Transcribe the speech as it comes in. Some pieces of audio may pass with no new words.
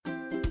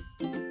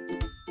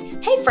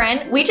Hey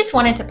friend, we just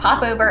wanted to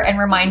pop over and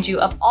remind you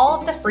of all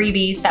of the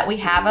freebies that we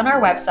have on our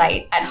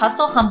website at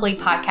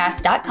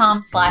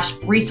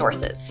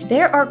hustlehumblypodcast.com/resources.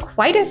 There are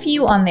quite a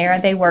few on there.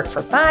 They work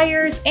for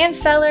buyers and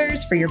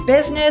sellers, for your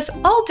business,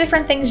 all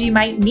different things you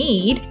might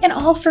need, and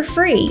all for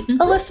free.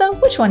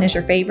 Alyssa, which one is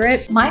your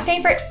favorite? My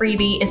favorite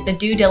freebie is the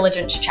due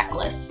diligence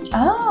checklist.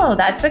 Oh,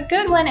 that's a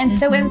good one and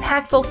so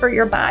impactful for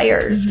your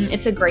buyers.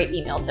 It's a great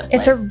email template.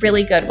 It's a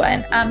really good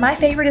one. My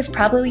favorite is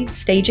probably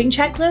staging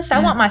checklist. I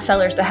want my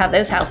sellers to have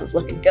those houses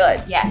looking good.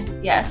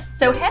 Yes.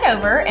 So head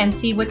over and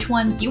see which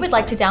ones you would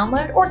like to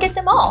download or get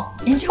them all.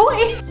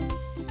 Enjoy.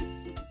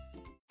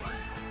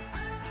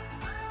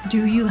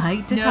 Do you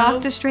like to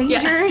talk to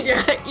strangers?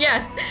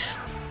 Yes.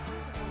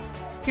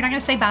 You're not going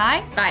to say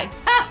bye? Bye.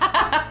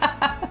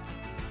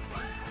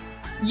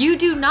 You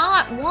do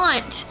not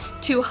want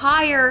to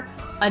hire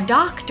a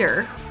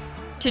doctor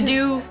to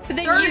do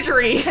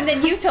surgery. And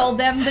then you told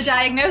them the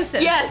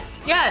diagnosis. Yes.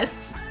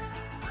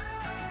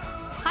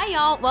 Hi,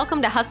 y'all.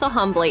 Welcome to Hustle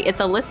Humbly. It's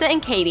Alyssa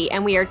and Katie,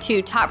 and we are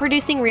two top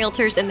producing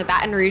realtors in the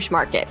Baton Rouge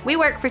market. We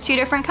work for two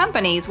different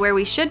companies where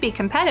we should be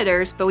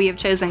competitors, but we have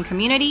chosen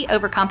community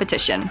over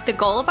competition. The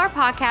goal of our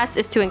podcast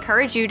is to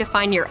encourage you to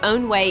find your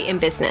own way in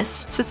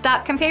business. So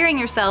stop comparing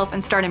yourself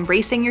and start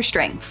embracing your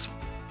strengths.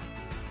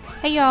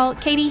 Hey y'all,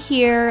 Katie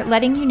here,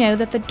 letting you know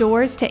that the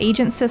doors to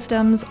Agent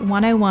Systems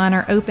 101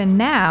 are open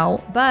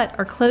now, but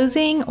are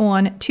closing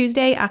on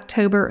Tuesday,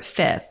 October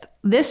 5th.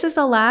 This is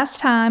the last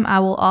time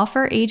I will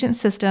offer Agent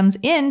Systems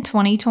in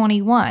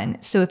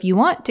 2021, so if you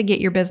want to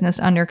get your business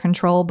under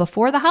control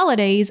before the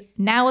holidays,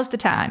 now is the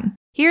time.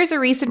 Here's a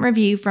recent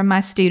review from my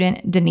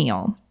student,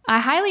 Danielle. I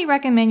highly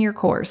recommend your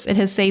course. It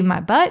has saved my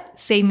butt,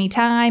 saved me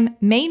time,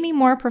 made me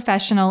more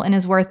professional, and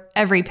is worth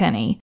every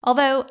penny.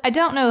 Although, I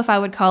don't know if I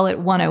would call it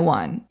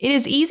 101. It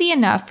is easy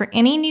enough for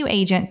any new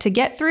agent to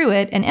get through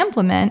it and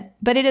implement,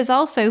 but it is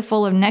also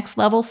full of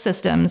next-level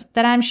systems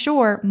that I'm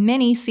sure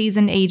many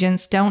seasoned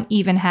agents don't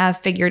even have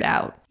figured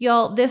out.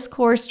 Y'all, this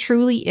course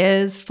truly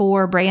is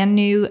for brand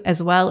new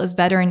as well as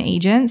veteran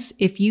agents.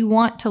 If you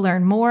want to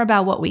learn more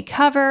about what we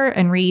cover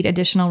and read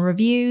additional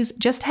reviews,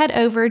 just head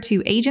over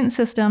to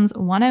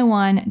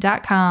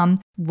agentsystem101.com.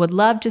 Would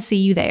love to see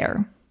you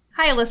there.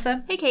 Hi,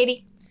 Alyssa. Hey,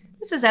 Katie.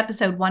 This is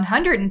episode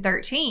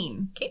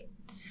 113. Okay.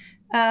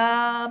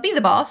 Be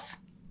the boss.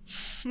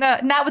 No,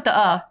 not with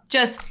the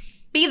just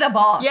be the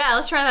boss. Yeah,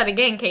 let's try that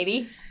again,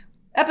 Katie.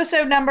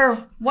 Episode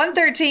number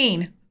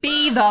 113.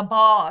 Be the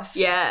boss.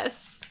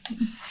 Yes.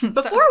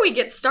 Before we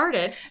get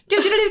started,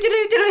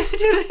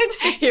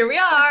 here we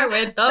are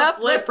with the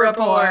Flip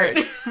Report.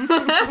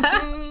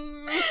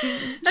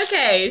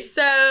 Okay,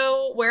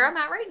 so where I'm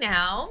at right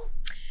now.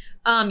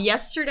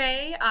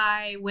 Yesterday,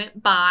 I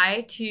went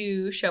by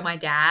to show my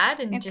dad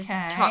and just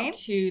talk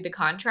to the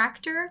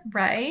contractor.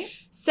 Right.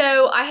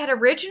 So I had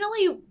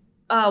originally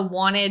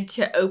wanted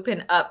to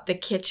open up the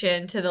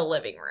kitchen to the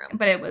living room.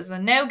 But it was a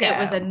no-go. It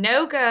was a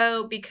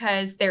no-go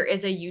because there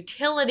is a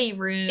utility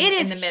room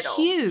in the middle.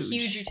 Huge.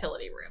 Huge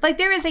utility room. Like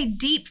there is a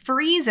deep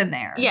freeze in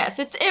there. Yes,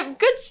 it's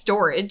good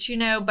storage,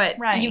 but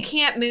you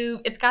can't move.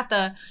 It's got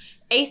the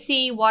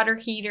AC, water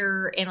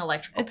heater, and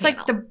electrical It's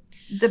panel. like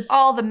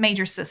all the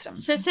major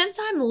systems. So since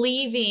I'm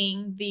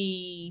leaving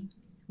the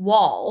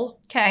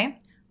wall,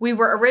 we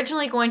were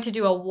originally going to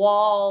do a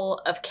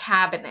wall of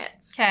cabinets.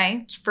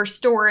 For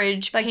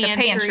storage, like pantry.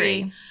 the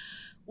pantry.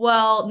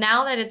 Well,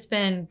 now that it's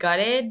been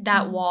gutted,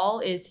 that wall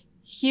is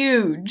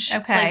huge.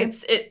 Okay.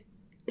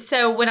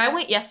 So when I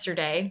went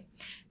yesterday,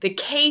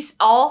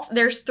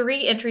 there's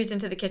 3 entries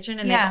into the kitchen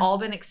and they've all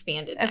been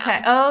expanded now.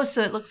 Okay. Oh,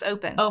 so it looks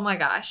open. Oh my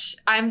gosh.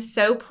 I'm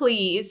so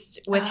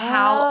pleased with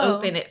how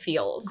open it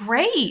feels.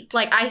 Great.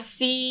 Like I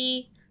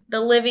see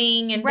the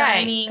living and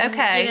dining.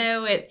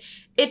 Okay.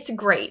 It's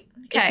great.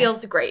 It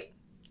feels great.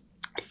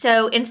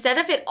 So instead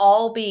of it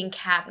all being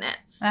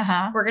cabinets,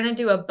 we're going to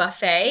do a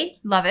buffet.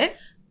 Love it.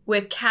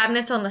 With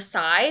cabinets on the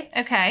sides.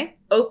 Okay.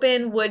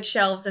 Open wood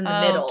shelves in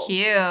the middle.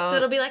 Cute. So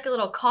it'll be like a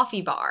little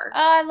coffee bar. Oh,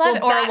 I love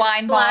it. Or a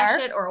wine bar.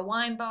 Or a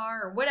wine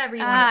bar or whatever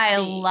you want it to be. I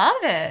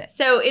love it.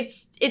 So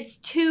it's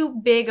too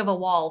big of a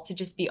wall to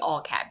just be all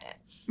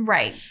cabinets.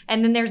 Right.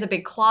 And then there's a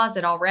big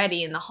closet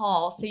already in the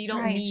hall, so you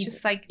don't need... It's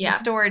just like the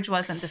storage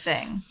wasn't the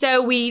thing.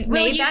 So we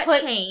made that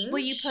change. Will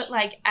you put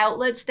like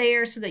outlets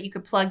there so that you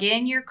could plug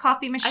in your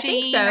coffee machine? I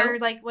think so. Or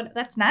like what?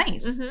 That's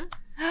nice. Mm-hmm.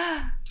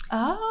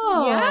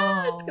 Oh.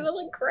 Yeah, it's going to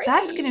look great.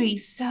 That's going to be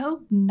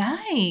so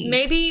nice.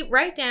 Maybe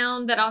write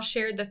down that I'll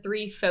share the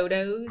 3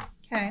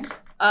 photos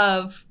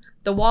of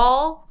the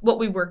wall, what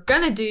we were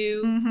going to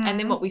do, and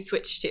then what we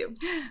switched to.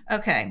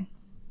 Okay.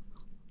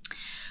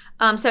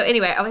 So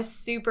anyway, I was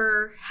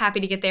super happy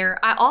to get there.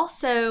 I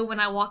also,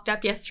 when I walked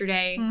up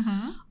yesterday,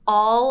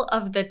 all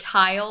of the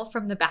tile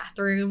from the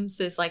bathrooms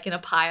is like in a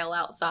pile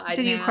outside.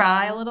 Did you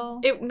cry a little?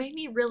 It made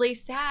me really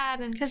sad.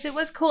 Because it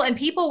was cool. And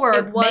people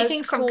were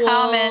making some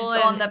comments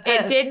on the post.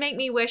 It did make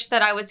me wish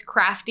that I was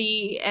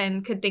crafty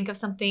and could think of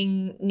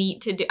something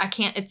neat to do. I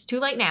can't. It's too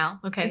late now.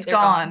 Okay. It's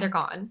gone. They're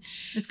gone.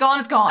 It's gone.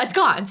 It's gone. It's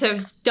gone. So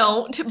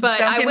don't. But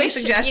don't I wish,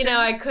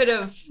 I could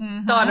have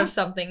thought of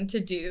something to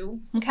do.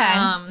 Okay.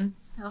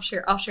 I'll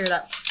share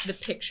the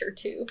picture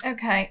too.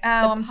 Okay. Oh,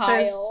 I'm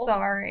pile so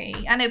sorry.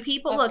 I know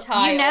people of look.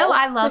 tile. You know,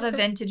 I love a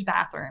vintage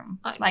bathroom.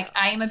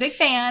 I am a big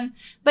fan.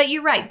 But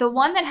you're right. The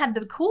one that had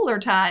the cooler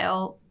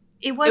tile,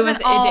 it wasn't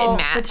it all. didn't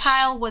match. The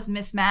tile was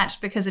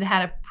mismatched because it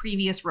had a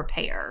previous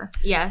repair.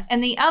 Yes.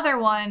 And the other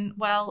one,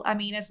 well, I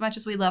mean, as much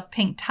as we love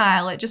pink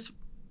tile, it is.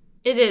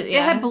 Yeah.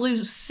 It had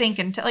blue sink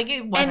and it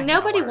wasn't. And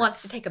nobody gonna work.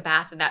 wants to take a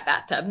bath in that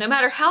bathtub. No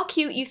matter how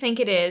cute you think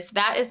it is,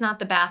 that is not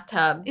the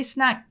bathtub It's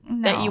not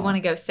that you want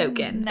to go soak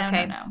in. No,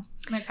 okay. no.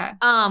 Okay.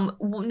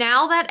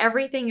 Now that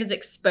everything is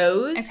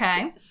exposed,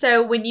 Okay.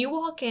 So when you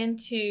walk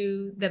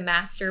into the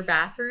master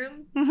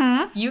bathroom,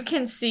 Mm-hmm. you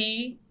can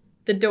see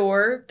the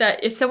door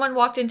that if someone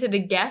walked into the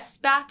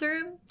guest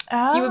bathroom,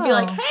 Oh. you would be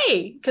like,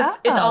 hey, because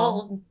it's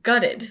all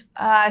gutted.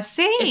 I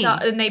see.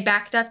 And they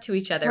backed up to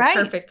each other Right.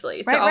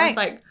 perfectly. So Right, I right. was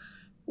like,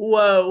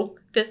 whoa,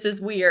 this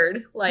is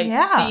weird. Like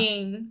Yeah.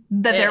 seeing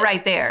that they're it.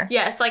 right there.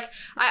 Yes, like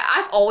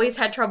I've always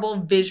had trouble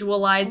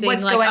visualizing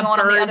What's like going a on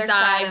the bird's other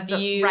side eye of the-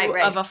 view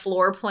right. of a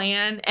floor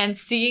plan, and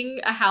seeing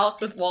a house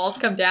with walls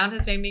come down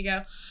has made me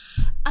go,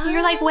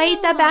 You're like,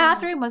 wait, the "Oh."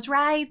 bathroom was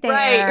right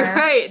there.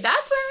 Right.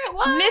 That's where it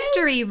was.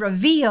 Mystery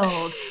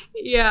revealed.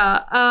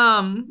 Yeah.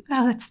 Oh,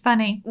 that's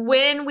funny.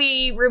 When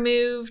we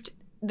removed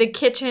the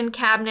kitchen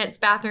cabinets,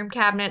 bathroom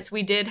cabinets,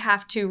 we did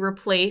have to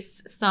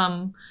replace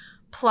some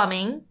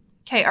plumbing.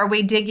 Okay, are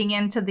we digging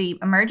into the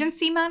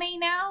emergency money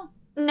now?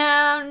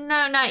 No,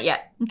 not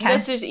yet. Okay.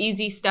 This was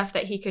easy stuff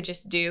that he could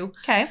just do.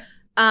 Okay.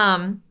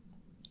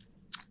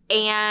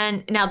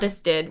 And now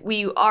this did.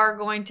 We are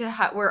going to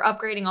we're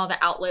upgrading all the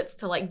outlets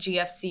to like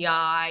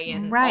GFCI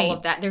and Right. all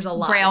of that. There's a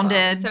lot Grounded.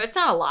 of them. So it's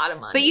not a lot of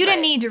money. But you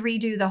didn't need to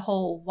redo the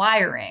whole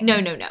wiring. No.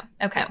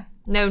 Okay.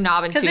 No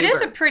knob and Because tuber. it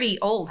is a pretty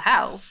old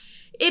house.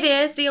 It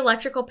is. The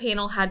electrical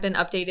panel had been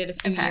updated a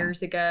few Okay.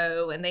 years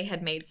ago, and they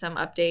had made some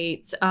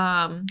updates.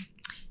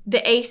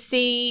 The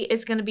AC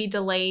is going to be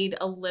delayed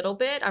a little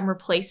bit. I'm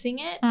replacing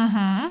it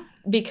Mm-hmm.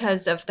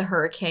 because of the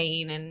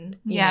hurricane and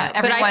you Yeah,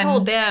 know. But I everyone-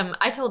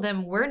 told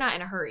them we're not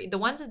in a hurry. The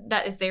ones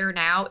that is there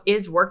now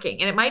is working,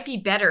 and it might be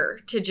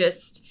better to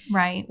just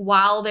Right.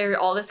 while there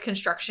all this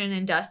construction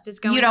and dust is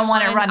going. You don't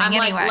want it on, running I'm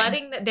anyway.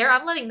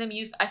 I'm letting them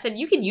use. I said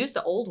you can use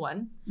the old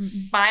one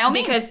By all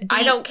means. because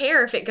I don't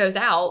care if it goes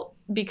out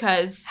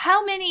because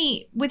How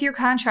many, with your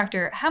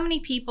contractor, how many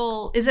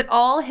people, is it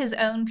all his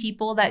own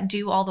people that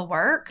do all the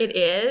work? it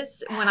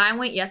is. When I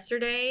went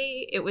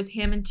yesterday, it was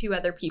him and two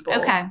other people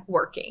Okay.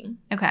 working.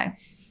 Okay.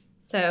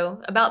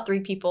 So about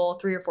 3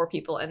 or 4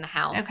 people in the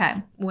house. Okay.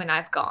 When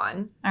I've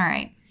gone. All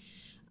right.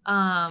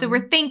 So So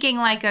we're thinking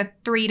like a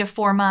 3 to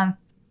 4 month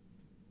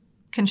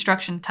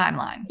construction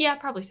timeline. yeah,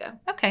 probably so.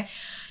 Okay.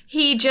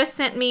 He just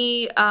sent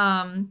me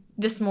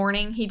this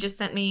morning. He just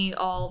sent me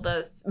all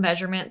the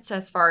measurements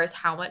as far as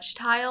how much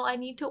tile I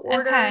need to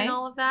order Okay. and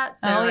all of that.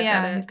 So Oh, I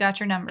yeah. You've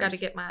got your numbers. gotta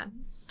get my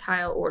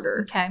tile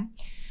ordered. Okay.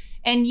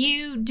 And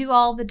you do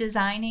all the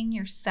designing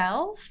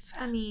yourself?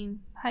 I mean,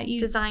 How you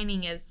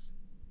designing is.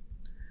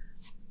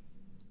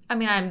 I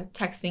mean, I'm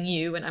texting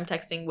you and I'm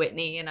texting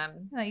Whitney and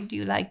I'm like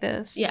do like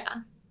this? yeah.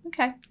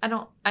 Okay.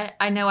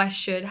 I know I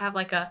should have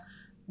like a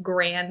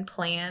grand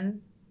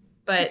plan,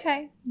 but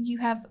Okay. You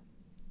have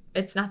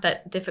it's not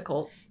that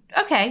difficult.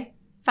 okay.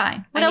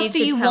 Fine. What I else need do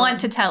to you tell want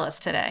him. to tell us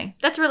today?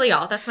 That's really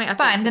all. That's my update.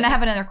 Fine. Then today. I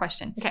have another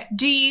question. Okay.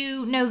 Do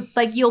you know,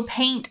 like, you'll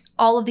paint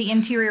all of the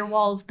interior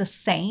walls the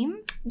same?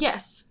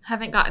 Yes,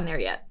 haven't gotten there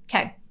yet.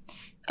 Okay.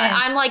 And-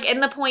 I'm like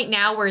in the point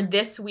now where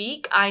this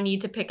week I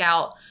need to pick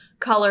out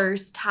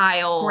colors,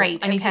 tile. Great.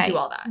 I need okay. to do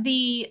all that.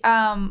 We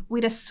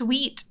had a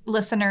sweet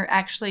listener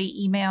actually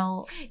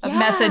email a Yeah.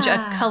 message,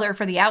 a color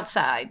for the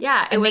outside.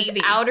 Yeah, A it was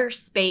navy. Outer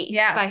Space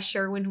Yeah. by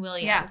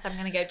Sherwin-Williams. Yeah. I'm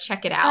going to go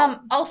check it out.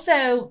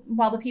 Also,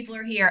 while the people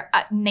are here,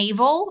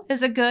 Naval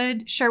is a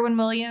good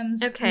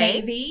Sherwin-Williams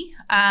Okay. navy.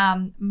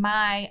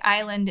 My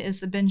island is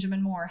the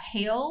Benjamin Moore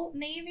Hale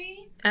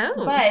navy.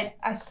 Oh. But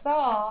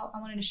I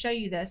wanted to show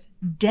you this,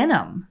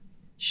 denim.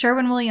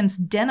 Sherwin-Williams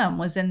denim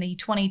was in the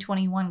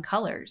 2021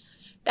 colors.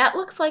 That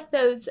looks like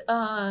those,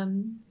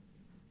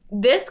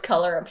 this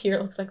color up here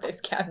looks like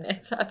those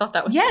cabinets. I thought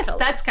that was Yes, the color.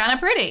 that's kind of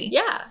pretty.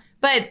 Yeah.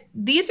 But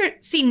these are,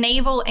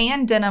 naval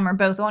and denim are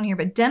both on here,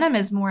 but denim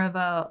is more of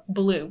a,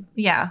 Blue.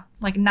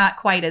 like not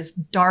quite as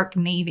dark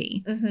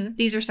navy. Mm-hmm.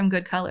 These are some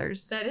good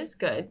colors. That is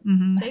good.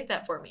 Mhm. Save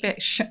that for me.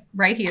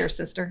 Right here,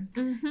 sister.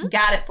 Mm-hmm.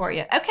 Got it for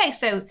you. Okay,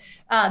 so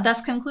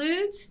thus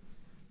concludes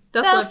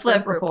The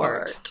Flip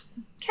Report.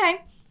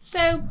 Okay, so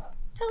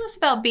tell us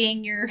about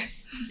being your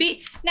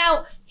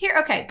now here.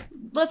 Okay,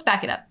 let's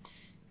back it up.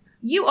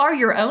 You are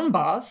your own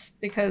boss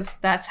because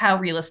that's how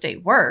real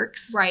estate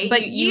works, Right.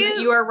 But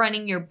you are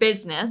running your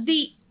business.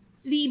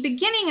 the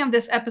beginning of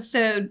this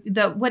episode,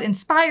 what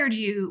inspired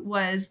you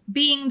was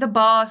being the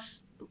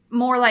boss,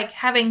 more like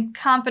having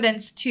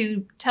confidence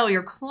to tell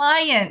your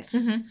clients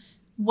Mhm.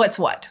 what's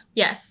what.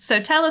 Yes.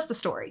 So tell us the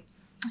story.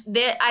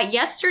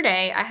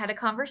 Yesterday, I had a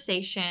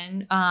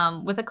conversation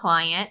with a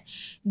client.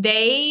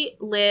 They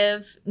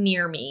live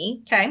near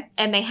me. Okay.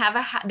 And they have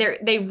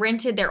they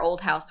rented their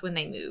old house when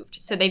they moved.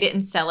 So they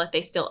didn't sell it.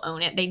 They still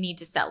own it. They need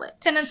to sell it.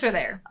 Tenants are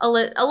there.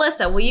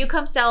 Alyssa, will you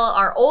come sell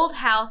our old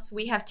house?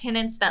 We have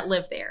tenants that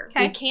live there.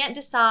 Okay. We can't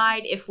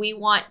decide if we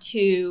want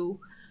to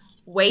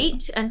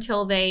wait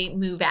until they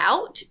move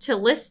out to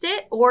list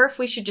it or if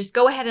we should just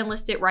go ahead and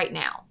list it right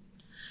now.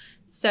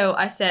 So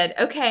I said,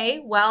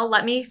 okay, well,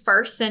 let me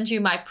first send you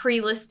my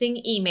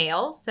pre-listing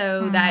email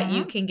so that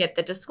you can get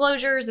the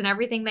disclosures and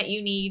everything that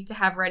you need to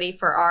have ready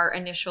for our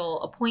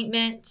initial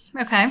appointment.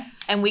 Okay.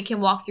 And we can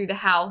walk through the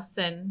house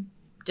and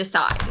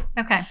decide.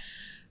 Okay.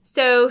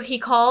 So he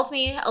called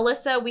me,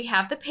 Alyssa, we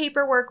have the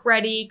paperwork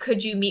ready.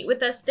 Could you meet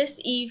with us this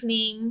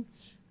evening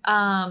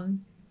to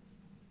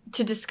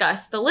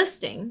discuss the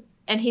listing?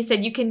 And he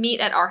said, you can meet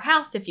at our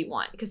house if you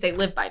want because they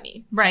live by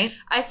me. Right.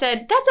 I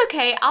said, that's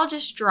okay. I'll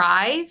just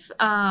drive.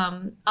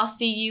 I'll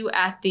see you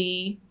at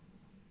the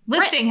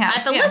Listing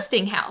house. At the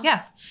listing house.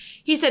 Yeah.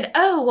 He said,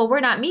 oh, well, we're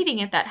not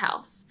meeting at that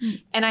house.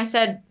 And I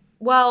said,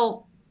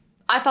 well,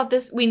 I thought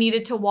we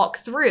needed to walk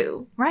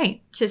through.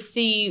 Right. To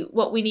see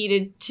what we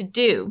needed to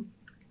do.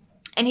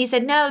 And he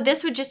said, no,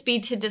 this would just be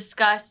to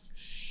discuss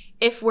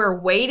if we're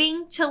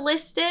waiting to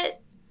list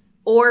it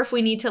or if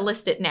we need to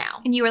list it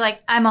now. And you were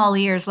like, I'm all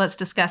ears. Let's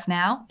discuss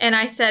now. And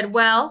I said,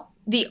 well,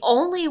 the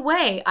only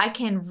way I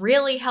can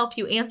really help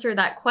you answer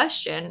that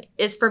question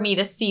is for me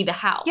to see the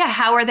house. Yeah.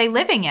 How are they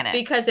living in it?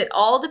 Because it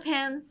all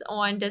depends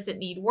on, does it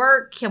need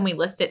work? Can we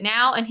list it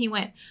now? And he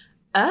went,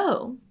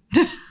 oh.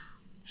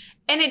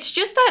 And it's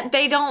just that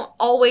they don't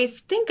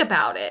always think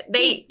about it.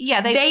 They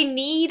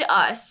need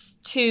us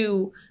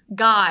to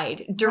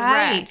guide,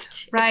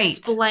 direct,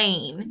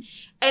 explain.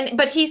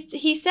 But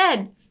he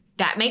said,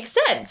 that makes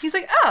sense. He's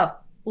like, oh.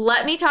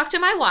 Let me talk to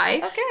my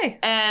wife. Okay.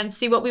 And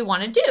see what we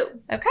want to do.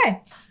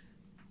 Okay.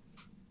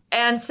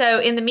 And so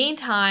in the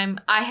meantime,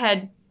 I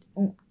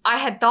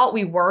had thought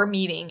we were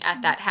meeting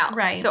at that house.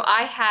 Right. So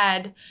I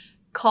had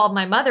called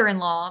my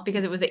mother-in-law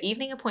because it was an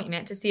evening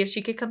appointment to see if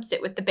she could come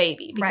sit with the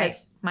baby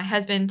because my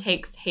husband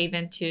takes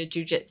Haven to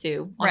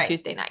jiu-jitsu on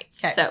Tuesday nights.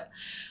 Okay. So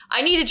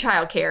I needed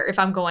childcare if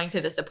I'm going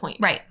to this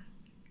appointment. Right.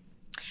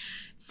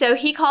 So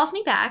he calls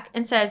me back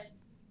and says,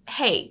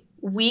 hey,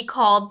 we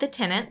called the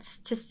tenants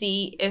to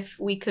see if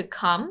we could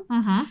come.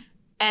 Mm-hmm.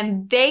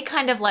 And they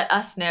kind of let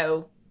us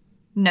know.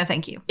 No,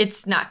 thank you.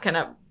 It's not going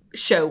to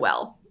show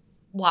well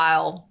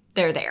while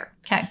they're there.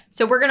 Okay.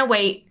 So we're going to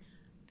wait.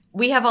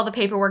 We have all the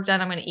paperwork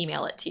done. I'm going to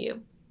email it to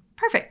you.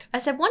 Perfect. I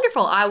said,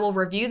 wonderful. I will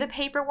review the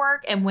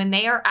paperwork. And when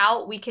they are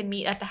out, we can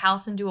meet at the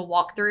house and do a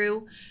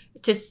walkthrough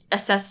to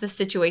assess the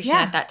situation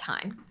at that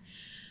time.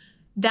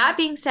 That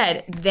being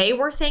said, they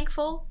were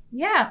thankful.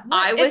 Yeah.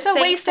 I was It's a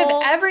thankful. waste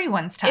of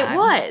everyone's time. It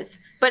was.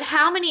 But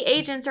how many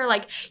agents are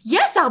like,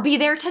 yes, I'll be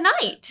there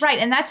tonight. Right.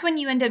 And that's when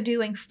you end up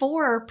doing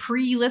 4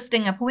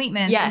 pre-listing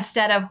appointments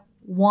instead of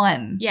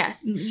 1.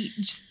 Yes.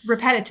 Just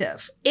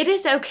repetitive. It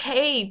is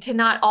okay to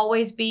not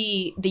always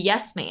be the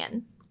yes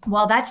man.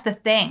 Well, that's the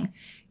thing.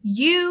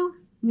 You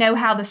know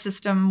how the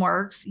system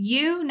works.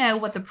 You know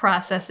what the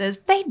process is.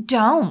 They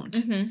don't.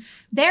 Mm-hmm.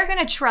 They're going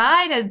to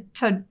try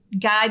to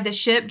guide the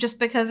ship just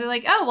because they're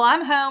like, oh, well,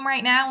 I'm home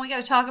right now. And we got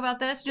to talk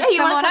about this. Just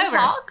come on over.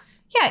 Talk?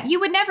 Yeah, you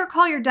would never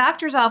call your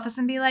doctor's office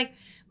and be like,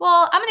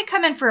 well, I'm going to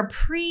come in for a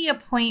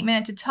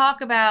pre-appointment to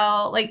talk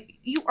about, like,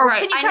 can you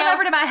come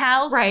over to my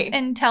house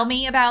and tell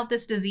me about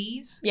this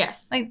disease?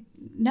 Yes. Like,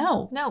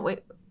 no.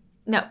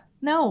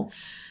 No.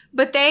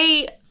 But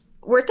they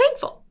were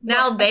thankful.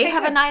 Now they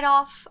have a night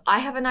off. I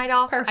have a night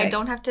off. Perfect. I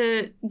don't have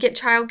to get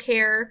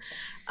childcare.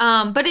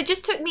 But it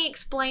just took me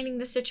explaining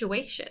the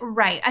situation.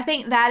 Right. I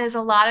think that is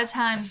a lot of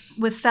times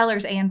with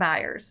sellers and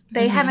buyers.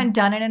 They haven't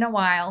done it in a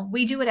while.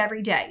 We do it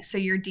every day. So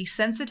you're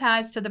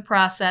desensitized to the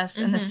process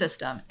and the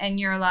system. And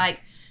you're like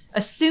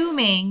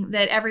assuming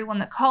that everyone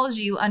that calls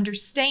you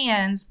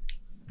understands.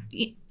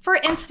 For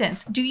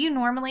instance, do you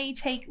normally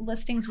take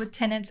listings with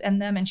tenants in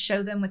them and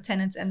show them with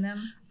tenants in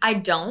them? I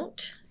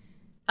don't.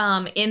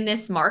 In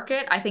this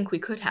market, I think we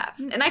could have.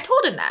 And I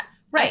told him that.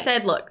 Right. I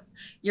said, look,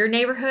 your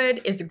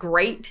neighborhood is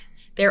great.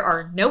 There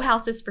are no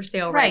houses for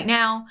sale right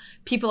now.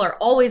 People are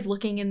always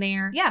looking in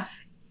there. Yeah.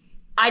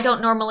 I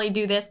don't normally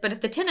do this, but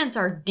if the tenants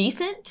are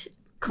decent,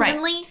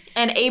 cleanly,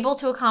 and able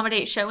to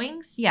accommodate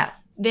showings,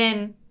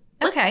 then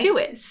let's do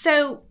it.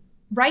 So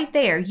right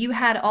there, you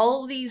had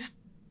all these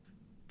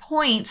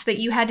points that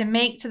you had to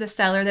make to the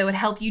seller that would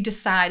help you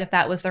decide if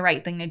that was the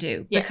right thing to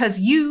do. Yes. Because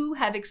you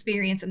have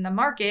experience in the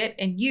market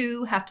and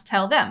you have to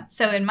tell them.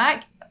 So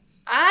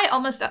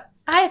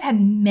I have had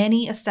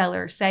many a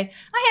seller say,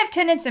 I have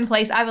tenants in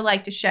place. I would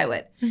like to show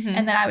it. Mm-hmm.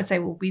 And then I would say,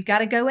 well, we've got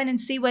to go in and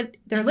see what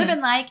they're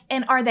living like.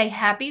 And are they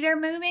happy they're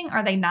moving?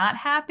 Are they not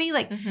happy?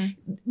 Like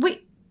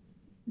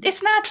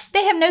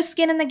they have no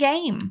skin in the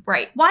game.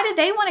 Right. Why do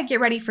they want to get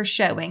ready for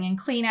showing and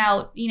clean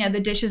out, the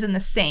dishes in the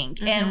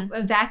sink and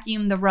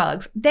vacuum the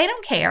rugs? They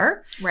don't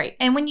care. Right.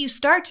 And when you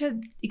start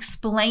to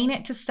explain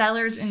it to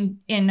sellers in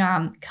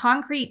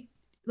concrete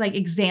like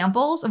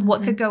examples of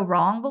what could go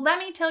wrong, well, let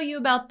me tell you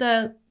about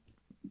the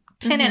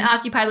tenant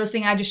occupied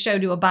listing I just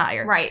showed to a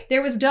buyer. Right.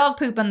 There was dog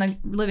poop on the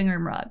living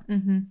room rug.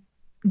 Mm-hmm.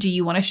 Do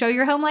you want to show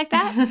your home like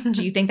that?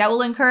 Do you think that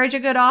will encourage a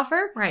good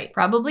offer? Right.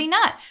 Probably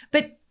not.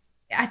 But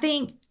I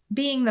think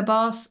being the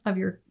boss of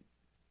your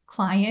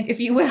client, if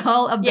you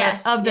will, of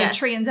the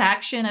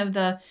transaction, of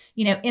the,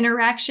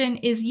 interaction,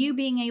 is you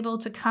being able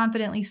to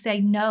confidently say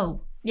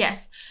no.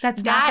 Yes.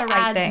 That's not the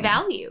right thing. That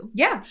adds value.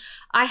 Yeah.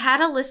 I had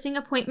a listing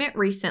appointment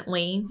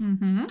recently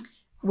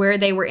where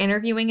they were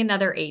interviewing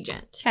another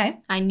agent. Okay.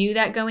 I knew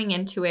that going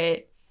into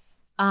it.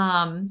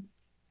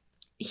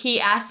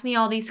 He asked me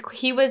all these,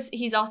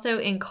 he's also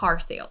in car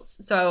sales.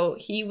 So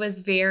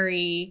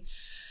he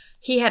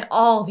had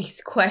all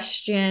these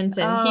questions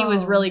and he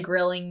was really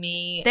grilling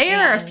me. There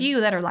are a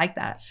few that are like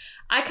that.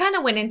 I kind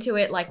of went into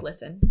it like,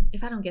 listen,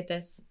 if I don't get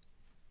this,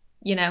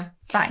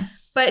 fine.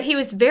 But he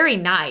was very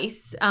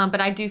nice. But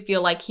I do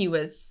feel like he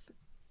was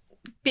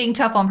being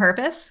tough on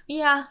purpose.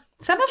 Yeah.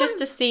 Some of just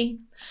them. To see.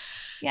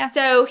 Yeah.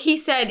 So he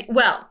said,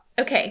 well,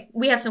 okay,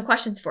 we have some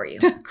questions for you.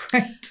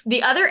 Great.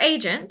 The other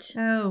agent.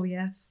 Oh,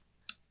 yes.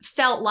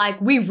 Felt like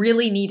we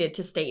really needed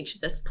to stage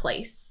this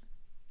place.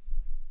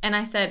 And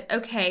I said,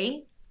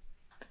 okay.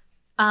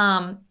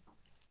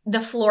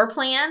 The floor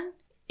plan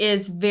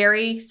is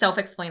very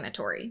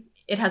self-explanatory.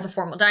 It has a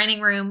formal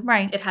dining room.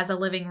 Right. It has a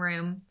living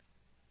room.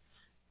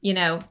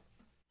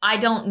 I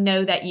don't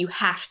know that you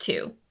have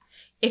to.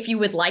 If you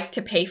would like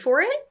to pay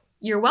for it,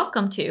 you're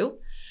welcome to.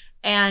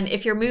 And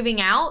if you're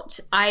moving out,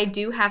 I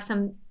do have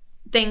some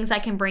things I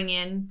can bring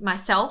in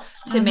myself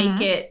to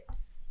make it,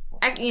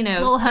 a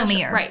little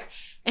homier. Right.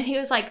 And he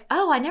was like,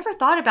 oh, I never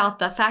thought about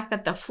the fact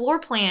that the floor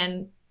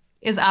plan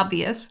is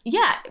obvious.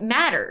 Yeah,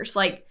 matters.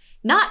 Like,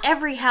 not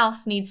every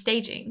house needs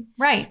staging.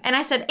 Right. And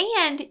I said,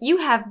 and you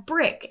have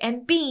brick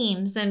and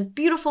beams and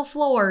beautiful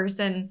floors.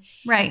 And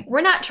right.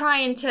 We're not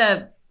trying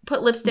to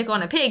put lipstick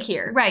on a pig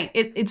here. Right.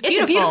 It's beautiful. It's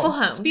a beautiful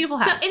home. It's a beautiful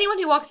house. So anyone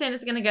who walks in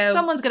is going to go.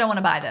 Someone's going to want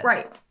to buy this.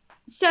 Right.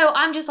 So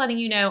I'm just letting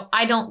you know,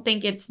 I don't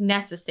think it's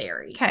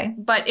necessary. Okay.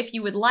 But if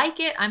you would like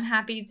it, I'm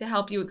happy to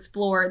help you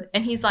explore.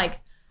 And he's like,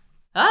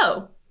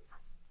 oh,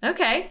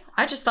 okay.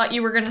 I just thought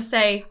you were going to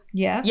say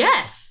yes.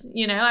 Yes.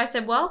 I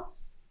said, well,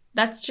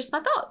 that's just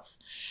my thoughts.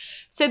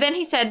 So then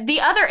he said, the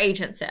other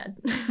agent said.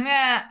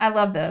 Yeah, I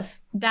love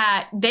this.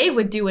 That they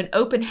would do an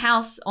open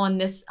house on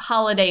this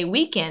holiday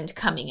weekend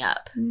coming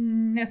up.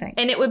 No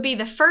thanks. And it would be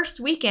the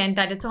first weekend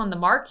that it's on the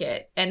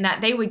market and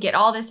that they would get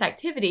all this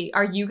activity.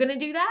 Are you going to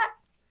do that?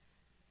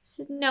 I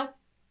said, no.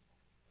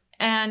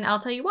 And I'll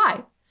tell you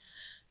why.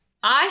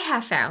 I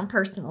have found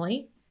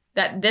personally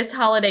that this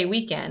holiday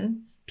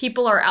weekend,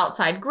 people are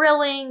outside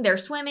grilling, they're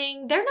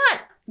swimming. They're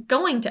not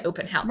going to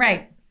open houses.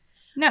 Right.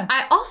 No.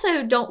 I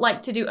also don't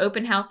like to do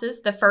open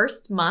houses the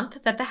first month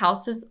that the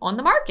house is on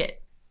the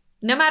market,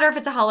 no matter if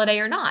it's a holiday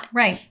or not.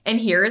 Right. And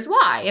here is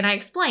why. And I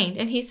explained.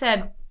 And he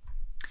said,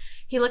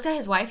 he looked at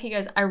his wife. He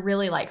goes, I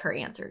really like her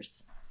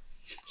answers.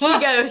 He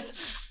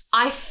goes,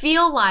 I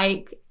feel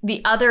like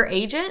the other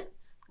agent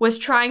was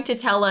trying to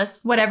tell us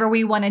whatever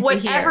we wanted to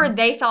hear. Whatever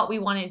they thought we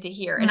wanted to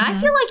hear. And I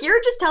feel like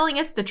you're just telling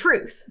us the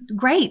truth.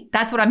 Great.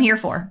 That's what I'm here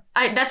for.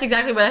 That's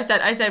exactly what I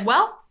said. I said,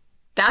 well,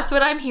 that's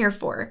what I'm here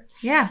for.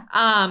 Yeah.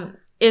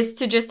 Is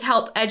to just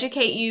help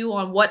educate you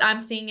on what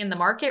I'm seeing in the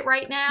market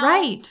right now.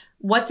 Right.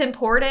 What's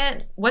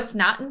important, what's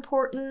not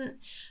important.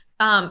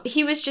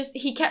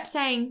 He kept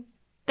saying,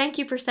 thank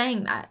you for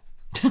saying that.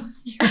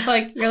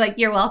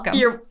 You're welcome.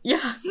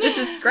 This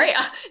is great.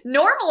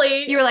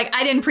 Normally, you were like,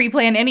 I didn't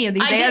pre-plan any of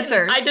these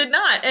answers. I did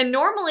not. And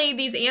normally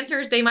these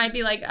answers, they might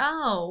be like,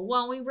 oh,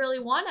 well, we really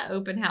want an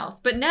open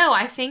house. But no,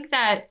 I think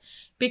that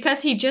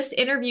because he just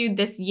interviewed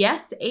this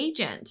yes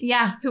agent.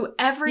 Yeah. Who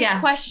every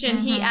question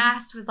he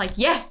asked was like,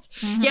 yes,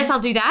 yes, I'll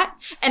do that.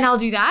 And I'll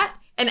do that.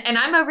 And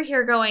I'm over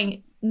here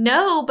going,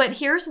 no, but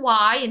here's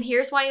why. And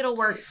here's why it'll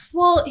work.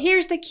 Well,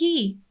 here's the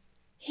key.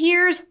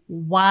 Here's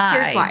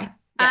why. Here's why. Yes.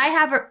 I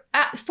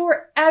have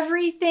for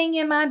everything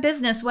in my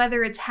business,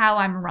 whether it's how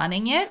I'm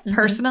running it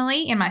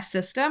personally in my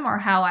system or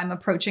how I'm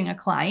approaching a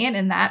client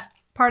and that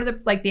part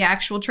of the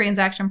actual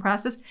transaction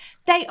process,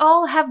 they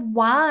all have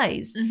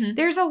whys.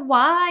 There's a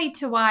why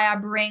to why I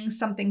bring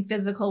something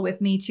physical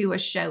with me to a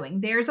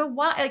showing. There's a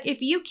why. Like,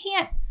 if you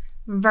can't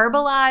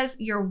verbalize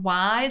your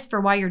whys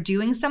for why you're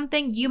doing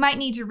something, you might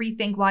need to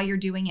rethink why you're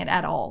doing it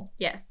at all.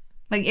 Yes.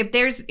 Like,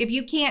 if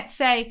you can't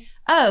say,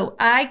 oh,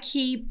 I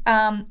keep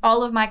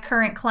all of my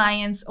current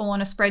clients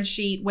on a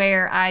spreadsheet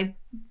where I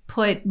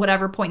put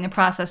whatever point in the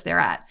process they're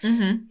at.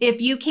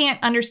 If you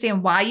can't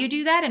understand why you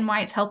do that and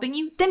why it's helping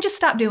you, then just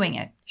stop doing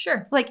it.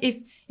 Sure. Like,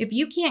 if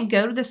you can't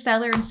go to the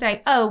seller and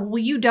say, oh, well,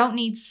 you don't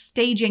need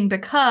staging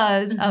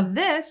because of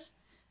this,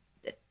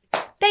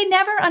 they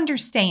never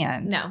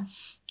understand. No.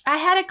 I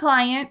had a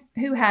client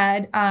who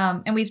had,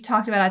 and we've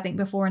talked about, I think,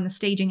 before in the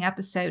staging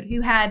episode,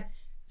 who had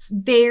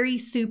very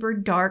super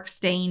dark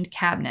stained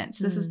cabinets.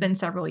 This has been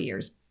several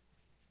years.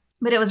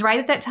 But it was right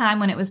at that time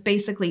when it was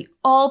basically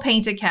all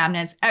painted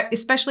cabinets,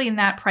 especially in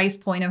that price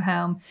point of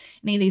home.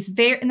 And he had these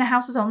and the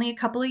house was only a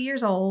couple of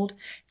years old.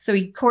 So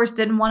he, of course,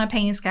 didn't want to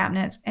paint his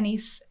cabinets. And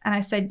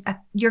I said,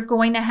 you're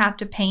going to have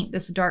to paint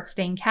this dark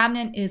stained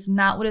cabinet. It is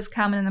not what is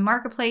common in the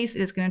marketplace.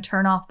 It is going to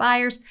turn off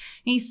buyers. And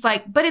he's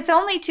like, but it's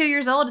only 2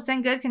 years old. It's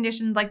in good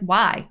condition. Like,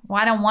 why? Well,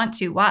 I don't want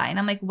to. Why? And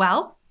I'm like,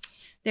 well,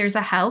 there's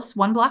a house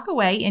 1 block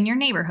away in your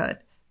neighborhood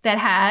that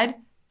had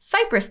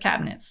Cypress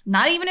cabinets,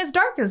 not even as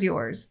dark as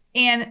yours.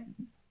 And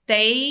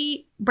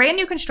they brand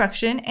new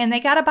construction, and they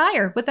got a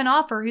buyer with an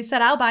offer who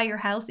said, I'll buy your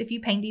house if you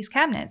paint these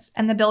cabinets.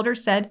 And the builder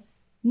said,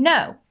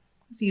 no.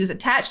 So he was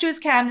attached to his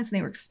cabinets, and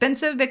they were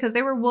expensive because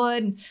they were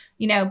wood and,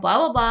 blah,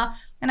 blah, blah.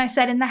 And I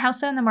said, and the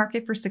house sat on the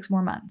market for 6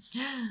 more months.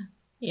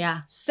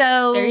 Yeah.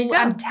 So there you go.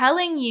 I'm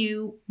telling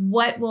you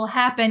what will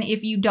happen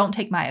if you don't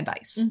take my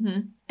advice.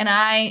 Mm-hmm. And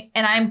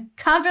I'm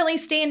confidently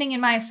standing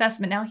in my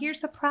assessment. Now, here's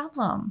the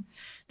problem.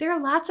 There are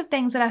lots of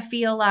things that I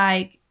feel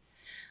like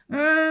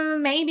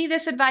maybe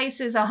this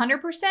advice is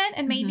 100%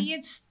 and maybe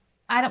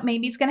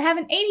maybe it's going to have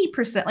an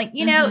 80%. Like,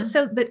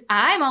 but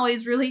I'm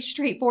always really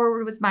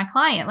straightforward with my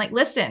client. Like,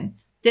 listen,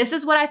 this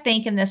is what I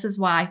think and this is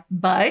why,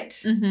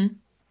 but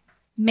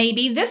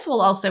maybe this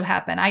will also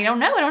happen. I don't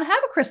know. I don't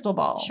have a crystal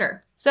ball.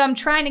 Sure. So I'm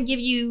trying to give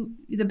you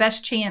the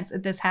best chance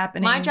at this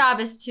happening. My job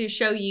is to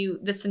show you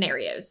the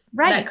scenarios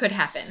that could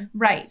happen.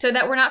 Right. So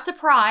that we're not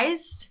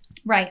surprised.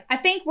 Right. I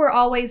think we're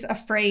always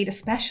afraid,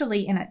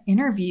 especially in an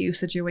interview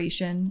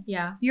situation.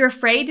 Yeah. You're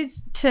afraid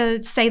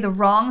to say the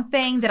wrong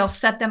thing that'll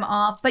set them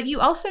off, but you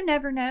also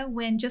never know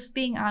when just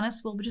being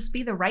honest will just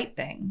be the right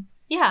thing.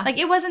 Yeah. Like,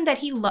 it wasn't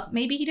that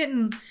maybe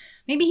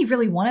he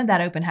really wanted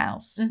that open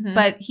house,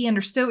 but he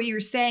understood what you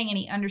were saying and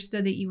he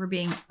understood that you were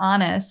being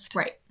honest.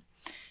 Right.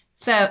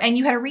 So, and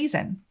you had a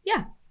reason.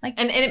 Yeah. Like,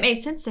 and it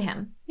made sense to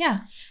him. Yeah.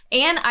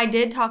 And I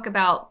did talk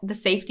about the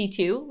safety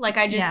too. Like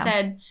I just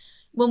said,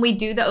 when we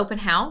do the open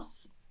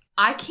house,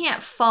 I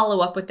can't follow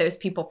up with those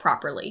people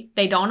properly.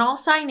 They don't all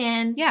sign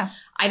in. Yeah.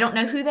 I don't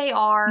know who they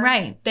are.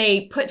 Right.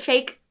 They put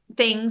fake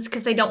things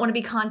because they don't want to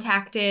be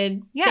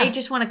contacted. Yeah. They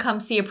just want to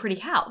come see a pretty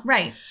house.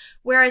 Right.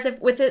 Whereas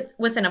if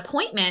with an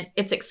appointment,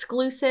 it's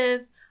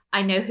exclusive.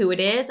 I know who it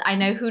is. I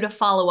know who to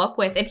follow up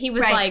with. And he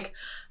was like,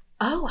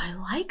 oh, I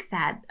like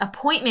that.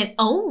 Appointment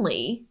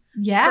only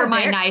for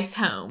my nice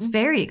home. It's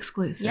very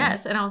exclusive.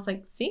 Yes. And I was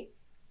like, see?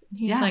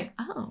 He's like,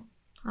 oh,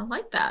 I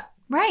like that.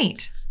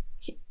 Right.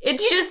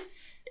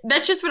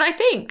 That's just what I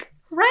think.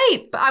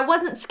 Right. But I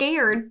wasn't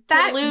scared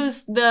to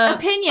lose the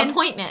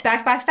appointment.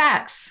 Backed by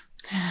facts.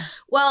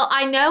 Well,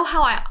 I know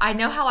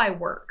how I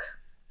work,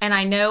 and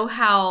I know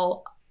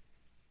how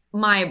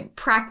my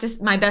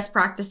best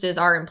practices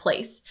are in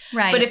place.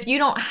 Right. But if you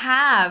don't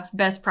have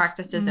best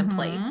practices in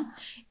place,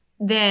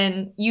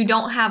 then you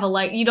don't have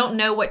you don't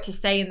know what to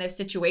say in those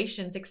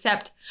situations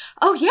except,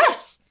 oh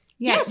yes.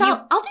 Yeah, yes,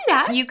 I'll do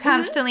that. You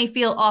constantly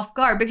feel off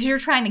guard because you're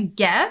trying to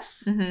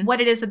guess what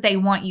it is that they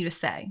want you to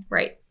say.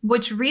 Right.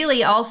 Which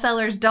really all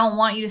sellers don't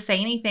want you to say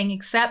anything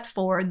except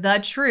for the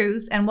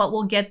truth and what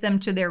will get them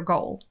to their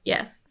goal.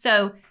 Yes.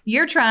 So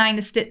you're trying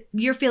to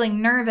you're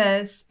feeling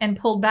nervous and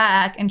pulled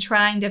back and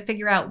trying to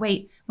figure out,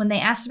 wait, when they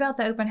asked about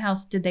the open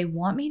house, did they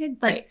want me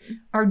to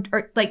or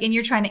and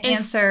you're trying to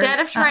answer.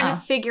 Instead of trying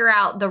to figure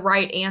out the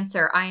right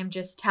answer, I am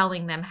just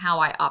telling them how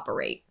I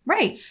operate.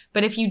 Right.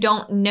 But if you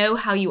don't know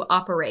how you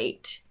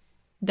operate,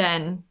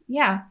 then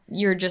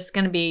you're just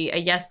going to be a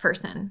yes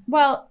person.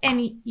 Well,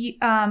 and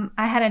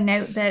I had a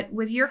note that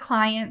with your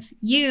clients,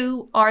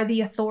 you are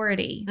the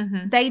authority.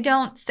 They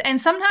don't, and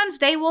sometimes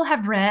they will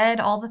have read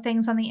all the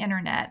things on the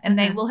internet and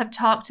they will have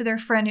talked to their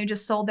friend who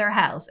just sold their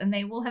house and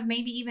they will have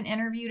maybe even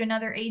interviewed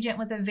another agent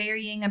with a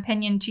varying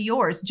opinion to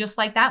yours, just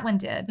like that one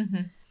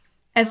did.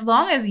 As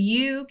long as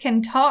you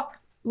can talk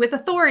with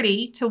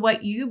authority to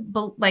what you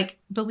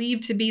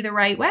believe to be the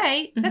right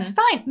way, that's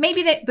fine.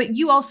 But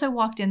you also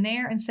walked in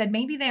there and said,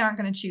 maybe they aren't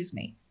going to choose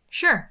me.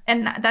 Sure.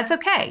 And that's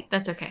okay.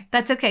 That's okay.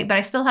 That's okay. But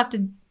I still have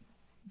to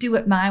do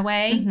it my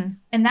way.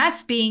 And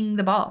that's being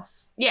the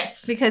boss.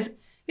 Yes. Because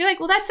you're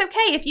like, well, that's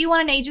okay. If you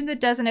want an agent that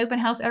does an open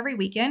house every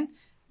weekend,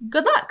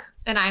 good luck.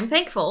 And I'm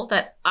thankful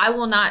that I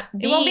will not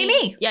be. It won't be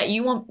me. Yeah,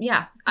 you won't.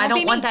 Yeah. I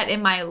don't want that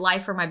in my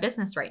life or my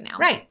business right now.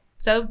 Right.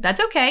 So that's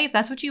okay if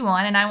that's what you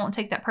want, and I won't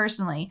take that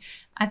personally.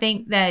 I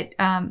think that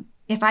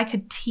if I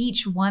could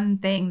teach one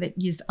thing that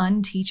is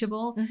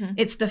unteachable,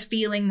 it's the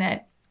feeling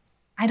that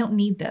I don't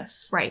need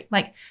this. Right.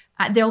 Like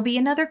there'll be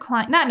another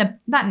client, not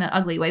in an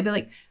ugly way, but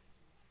like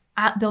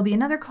there'll be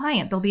another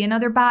client, there'll be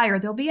another buyer,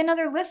 there'll be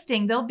another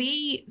listing, there'll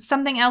be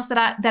something else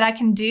that I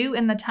can do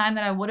in the time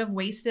that I would have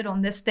wasted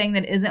on this thing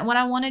that isn't what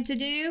I wanted to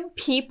do.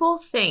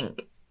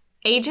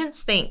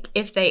 Agents think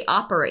if they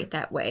operate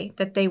that way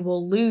that they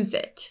will lose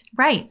it.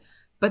 Right.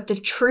 But the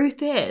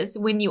truth is,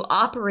 when you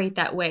operate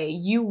that way,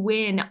 you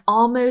win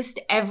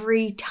almost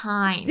every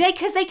time.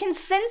 Because they can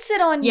sense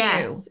it on you.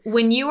 Yes.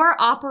 When you are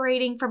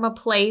operating from a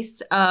place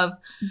of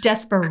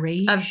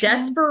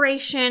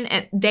desperation,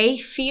 and they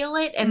feel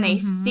it and they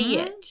see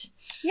it,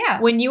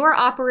 Yeah. When you are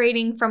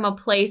operating from a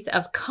place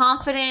of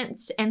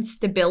confidence and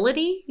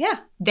stability, Yeah.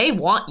 they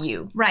want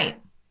you. Right.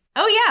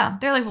 Oh, yeah.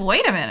 They're like, well,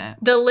 wait a minute.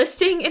 The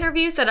listing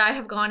interviews that I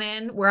have gone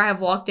in where I have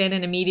walked in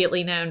and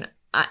immediately known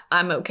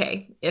I'm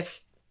okay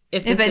if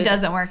it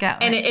doesn't work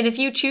out. And, right. and if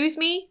you choose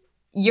me,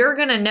 you're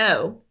going to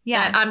know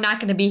that I'm not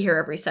going to be here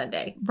every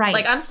Sunday. Right.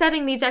 Like, I'm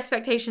setting these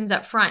expectations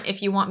up front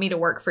if you want me to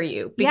work for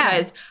you.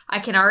 Because I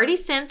can already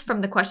sense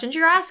from the questions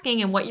you're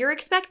asking and what you're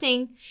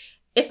expecting,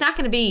 it's not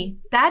going to be.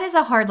 That is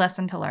a hard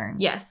lesson to learn.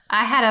 Yes.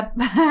 I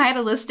had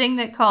a listing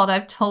that called.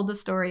 I've told the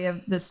story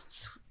of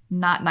this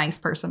not nice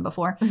person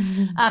before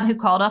who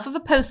called off of a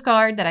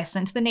postcard that I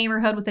sent to the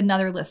neighborhood with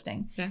another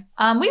listing. Okay.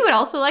 We would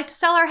also like to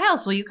sell our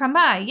house. Will you come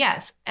by?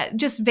 Yes.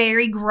 Just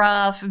very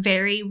gruff,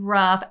 very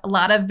rough, a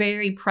lot of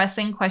very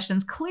pressing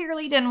questions.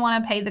 Clearly didn't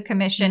want to pay the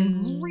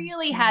commission.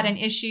 Really had an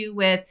issue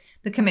with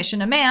the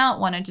commission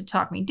amount, wanted to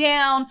talk me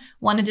down,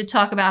 wanted to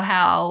talk about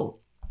how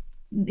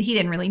he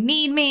didn't really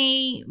need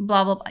me,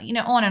 blah, blah, blah,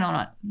 on and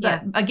on.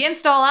 But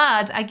against all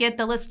odds, I get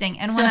the listing.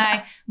 And when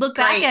I look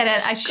back at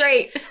it, I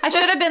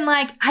should have been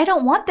like, I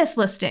don't want this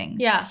listing.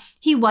 Yeah.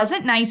 He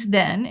wasn't nice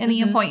then in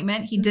the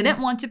appointment. He didn't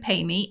want to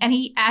pay me. And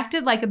he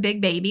acted like a big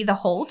baby the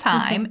whole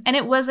time. And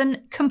it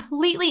wasn't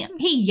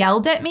he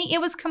yelled at me. It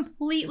was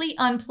completely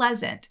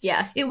unpleasant.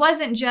 Yes. It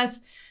wasn't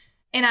just...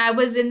 And I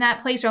was in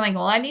that place where I'm like,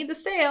 well, I need the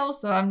sale,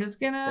 so I'm just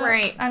going to...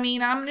 Right. I'm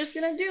just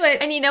going to do it.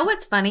 And you know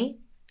what's funny?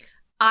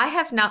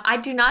 I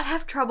do not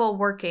have trouble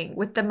working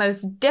with the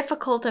most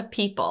difficult of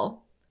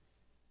people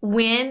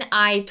when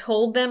I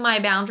told them my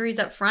boundaries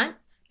up front,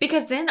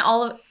 because then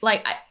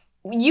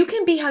you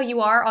can be how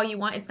you are all you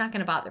want. It's not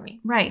going to bother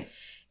me. Right.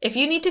 If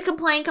you need to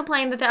complain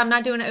that I'm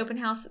not doing an open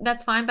house,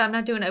 that's fine, but I'm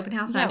not doing an open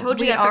house. And I told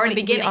you that from the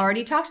beginning. We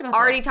already talked about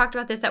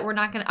this, that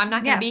I'm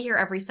not going to be here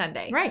every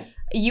Sunday. Right.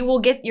 You will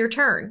get your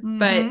turn,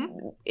 but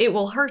it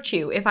will hurt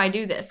you if I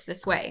do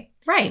this way.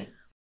 Right.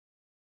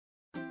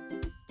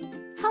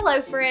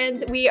 Hello,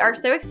 friends. We are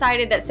so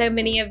excited that so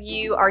many of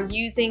you are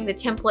using the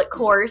template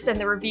course, and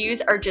the reviews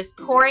are just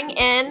pouring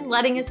in,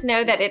 letting us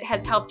know that it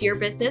has helped your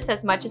business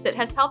as much as it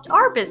has helped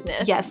our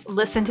business. Yes,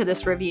 listen to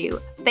this review.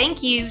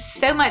 Thank you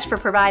so much for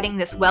providing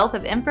this wealth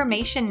of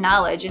information,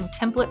 knowledge in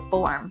template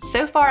form.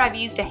 So far, I've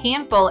used a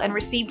handful and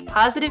received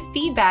positive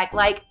feedback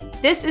like,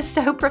 this is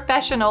so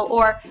professional,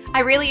 or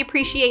I really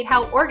appreciate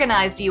how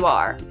organized you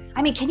are.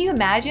 I mean, can you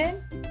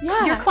imagine?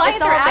 Yeah, your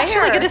clients are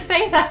actually going to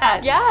say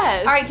that.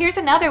 Yes. All right, here's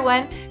another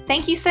one.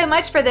 Thank you so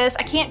much for this.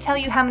 I can't tell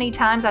you how many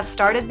times I've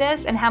started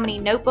this and how many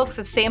notebooks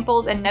of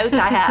samples and notes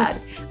I had.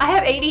 I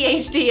have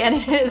ADHD and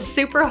it is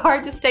super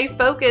hard to stay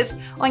focused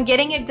on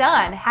getting it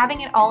done.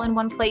 Having it all in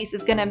one place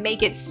is going to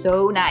make it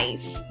so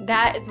nice.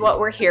 That is what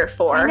we're here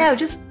for. I know.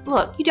 Just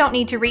look, you don't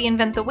need to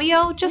reinvent the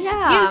wheel. Just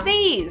use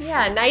these.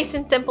 Yeah, nice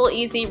and simple,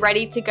 easy,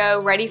 ready to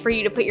go, ready for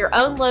you to put your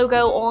own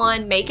logo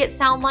on, make it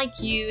sound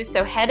like you.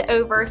 So head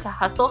over to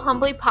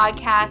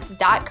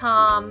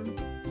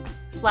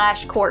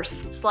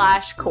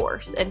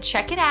hustlehumblypodcast.com/course and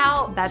check it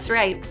out. That's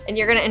right. And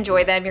you're going to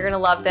enjoy them. You're going to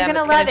love them. You're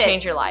it's going to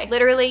change your life.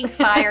 Literally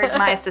fired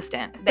my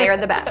assistant. They are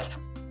the best.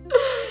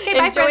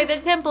 Okay, enjoy the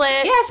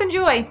template. Yes,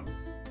 enjoy.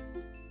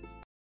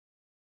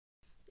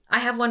 I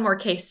have one more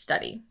case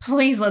study.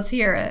 Please, let's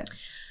hear it.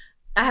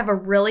 I have a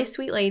really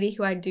sweet lady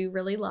who I do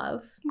really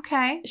love.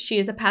 Okay. She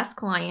is a past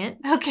client.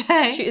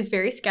 Okay. She is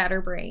very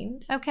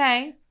scatterbrained.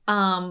 Okay.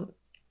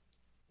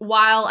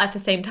 While at the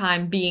same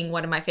time being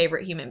one of my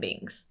favorite human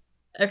beings.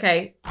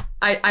 Okay.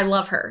 I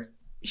love her.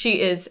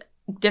 She is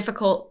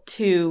difficult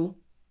to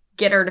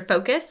get her to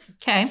focus.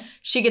 Okay.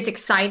 She gets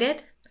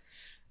excited.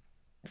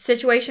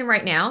 Situation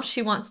right now,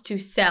 she wants to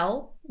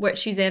sell what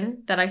she's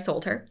in that I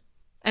sold her.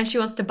 And she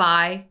wants to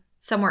buy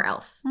somewhere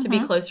else to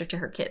be closer to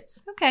her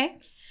kids. Okay.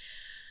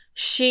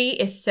 She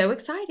is so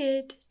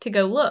excited to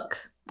go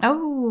look.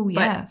 Oh,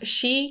 yes. But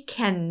she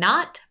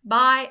cannot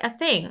buy a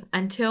thing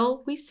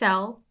until we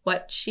sell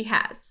what she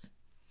has.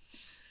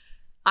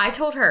 I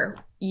told her,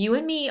 you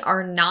and me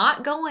are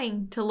not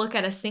going to look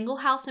at a single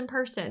house in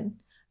person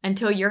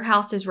until your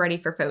house is ready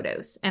for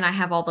photos and I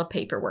have all the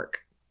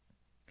paperwork.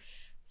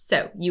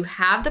 So you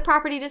have the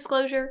property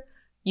disclosure,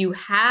 you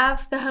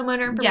have the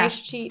homeowner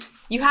information sheet,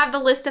 you have the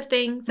list of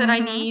things that I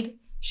need.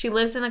 She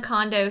lives in a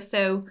condo,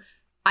 so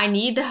I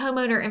need the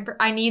homeowner info.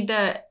 I need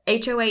the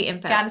HOA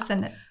info. Gotta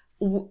send it.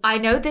 I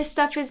know this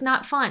stuff is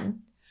not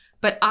fun,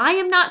 but I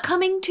am not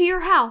coming to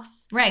your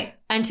house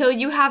until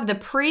you have the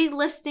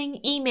pre-listing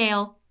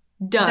email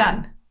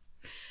done.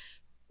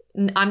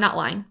 I'm not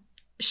lying.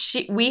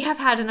 We have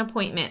had an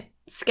appointment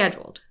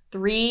scheduled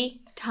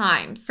 3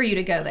 times for you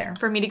to go there.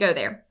 For me to go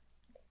there.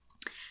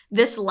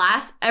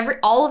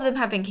 All of them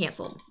have been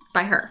canceled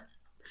by her.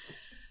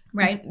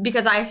 Right.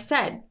 Because I've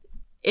said,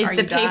 is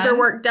the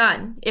paperwork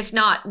done? If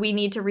not, we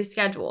need to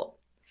reschedule.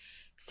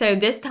 So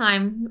this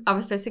time, I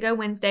was supposed to go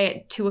Wednesday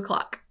at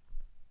 2:00.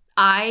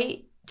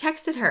 I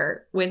texted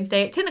her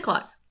Wednesday at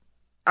 10:00.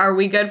 Are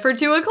we good for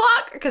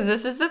 2:00? Because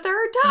this is the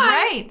 3rd time.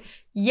 Right.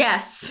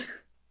 Yes.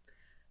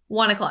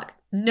 1:00.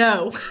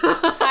 No.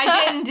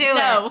 I didn't do it.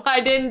 No, I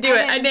didn't do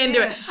it. I didn't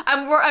do it.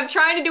 I'm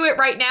trying to do it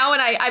right now,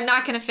 and I'm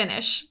not going to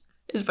finish.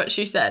 is what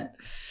she said.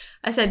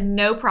 I said,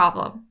 no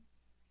problem.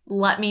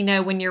 Let me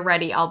know when you're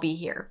ready. I'll be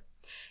here.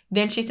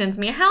 Then she sends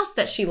me a house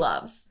that she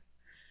loves.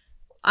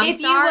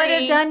 If you would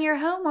have done your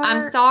homework.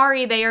 I'm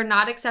sorry. They are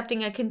not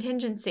accepting a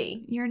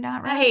contingency. You're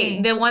not ready.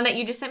 Hey, the one that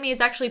you just sent me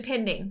is actually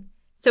pending.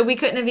 So we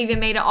couldn't have even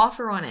made an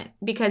offer on it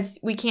because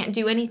we can't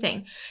do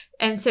anything.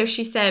 And so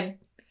she said,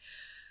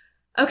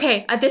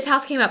 okay, this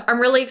house came up. I'm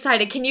really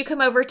excited. Can you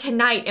come over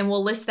tonight and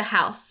we'll list the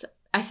house?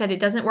 I said, it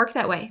doesn't work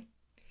that way.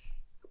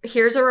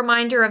 Here's a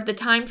reminder of the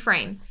time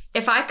frame.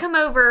 If I come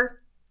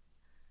over,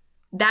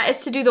 that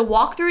is to do the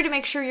walkthrough to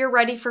make sure you're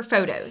ready for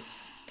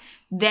photos.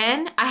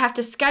 Then I have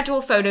to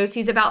schedule photos.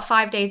 He's about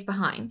 5 days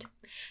behind.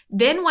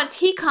 Then once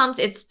he comes,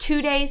 it's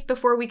 2 days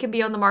before we can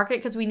be on the market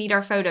because we need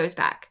our photos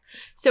back.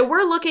 So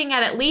we're looking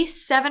at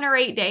least 7 or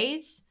 8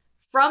 days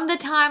from the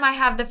time I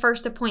have the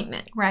first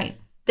appointment. Right.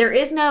 There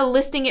is no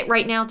listing it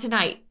right now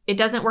tonight. It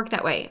doesn't work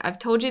that way. I've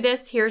told you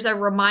this. Here's a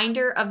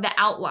reminder of the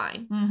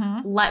outline.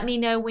 Mm-hmm. Let me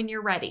know when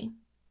you're ready.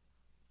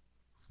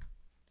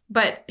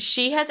 But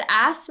she has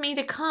asked me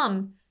to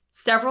come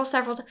several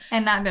times.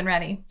 And not been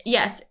ready.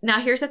 Yes. Now,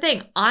 here's the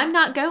thing. I'm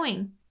not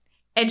going.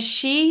 And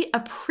she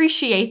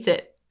appreciates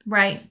it.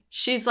 Right.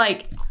 She's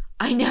like,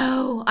 I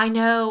know.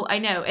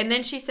 And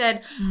then she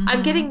said,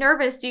 I'm getting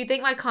nervous. Do you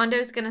think my condo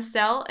is going to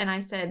sell? And I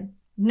said,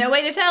 no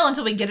way to tell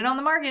until we get it on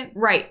the market.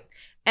 Right.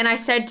 And I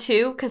said,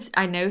 too, because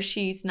I know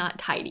she's not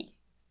tidy.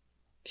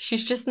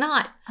 She's just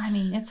not. I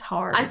mean, it's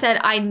hard. I said,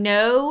 I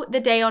know the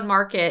day on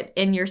market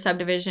in your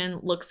subdivision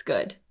looks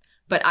good.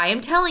 But I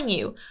am telling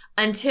you,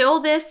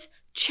 until this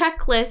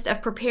checklist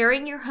of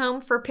preparing your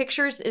home for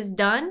pictures is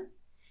done,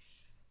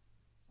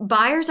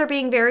 buyers are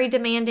being very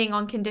demanding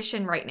on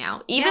condition right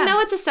now. Even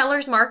though it's a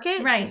seller's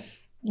market, right?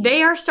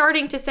 They are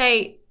starting to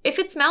say, if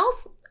it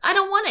smells, I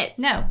don't want it.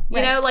 No.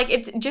 You know, like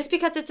it's just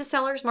because it's a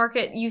seller's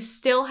market, you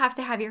still have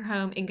to have your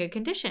home in good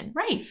condition.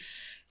 Right.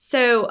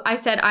 So I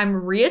said, I'm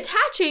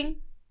reattaching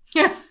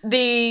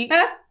the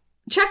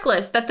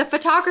checklist that the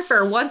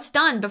photographer wants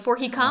done before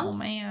he comes. Oh,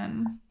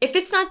 man. If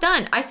it's not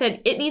done, I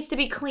said, it needs to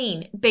be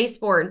clean.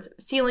 Baseboards,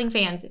 ceiling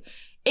fans.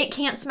 It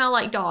can't smell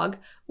like dog.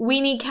 We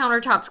need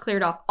countertops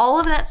cleared off. All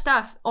of that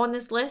stuff on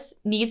this list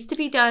needs to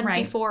be done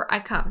before I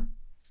come.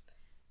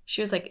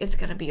 She was like, it's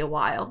going to be a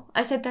while.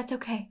 I said, that's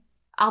okay.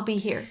 I'll be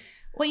here.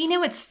 Well, you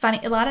know, it's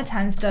funny. A lot of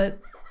times,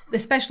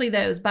 especially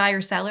those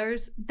buyer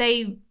sellers,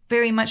 they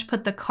very much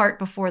put the cart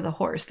before the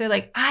horse. They're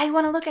like, I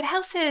want to look at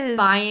houses.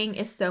 Buying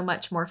is so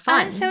much more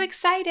fun. I'm so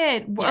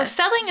excited. Well, Yes.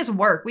 Selling is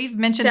work. We've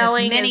mentioned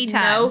Selling this many is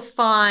times. no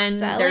fun.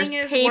 Selling There's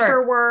is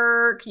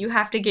paperwork. You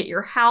have to get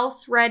your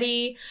house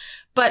ready.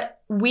 But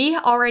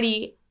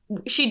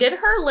she did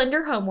her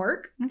lender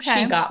homework.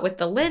 Okay. She got with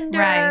the lender.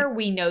 Right.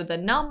 We know the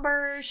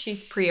numbers.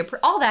 She's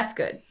pre-approved. All that's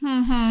good.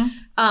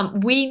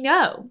 Mm-hmm. We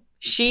know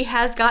she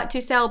has got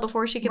to sell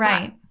before she can buy.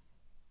 Right.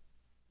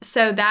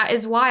 So that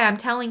is why I'm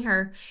telling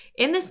her,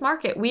 in this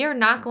market, we are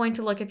not going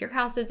to look if your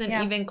house isn't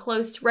even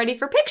close to ready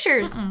for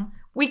pictures.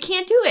 We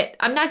can't do it.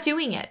 I'm not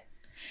doing it.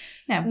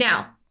 No.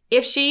 Now,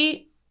 if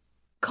she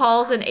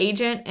calls an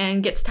agent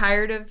and gets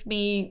tired of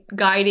me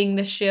guiding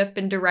the ship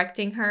and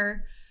directing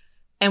her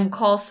and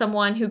calls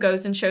someone who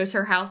goes and shows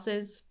her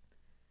houses,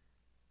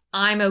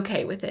 I'm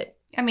okay with it.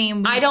 I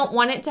mean, I don't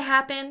want it to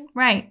happen.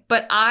 Right.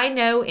 But I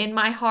know in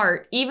my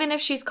heart, even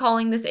if she's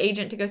calling this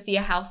agent to go see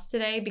a house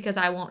today because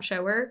I won't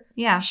show her,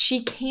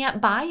 she can't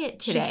buy it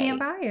today. She can't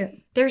buy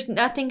it. There's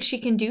nothing she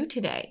can do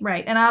today.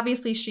 Right. And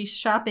obviously she's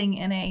shopping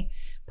in a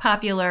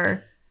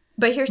popular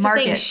But here's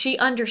market. the thing. She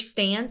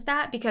understands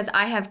that because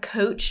I have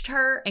coached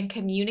her and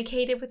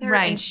communicated with her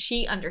and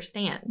she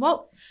understands.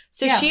 Well,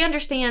 so she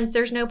understands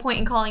there's no point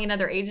in calling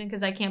another agent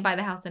because I can't buy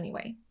the house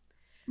anyway.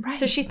 Right.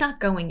 So she's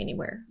not going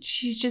anywhere.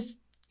 She's just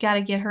got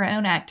to get her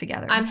own act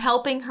together. I'm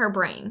helping her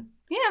brain.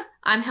 Yeah.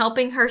 I'm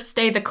helping her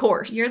stay the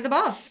course. You're the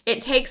boss. It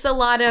takes a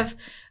lot of,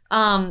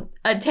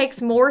 it takes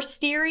more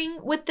steering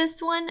with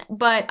this one,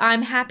 but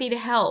I'm happy to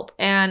help.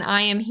 And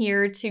I am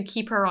here to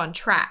keep her on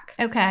track.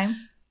 Okay.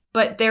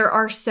 But there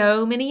are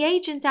so many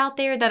agents out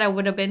there that I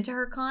would have been to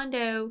her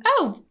condo.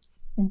 Oh,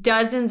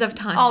 dozens of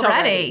times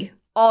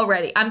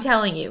already. I'm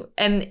telling you.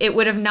 And it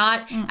would have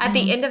not, at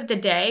the end of the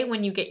day,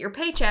 when you get your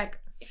paycheck,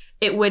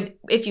 it would,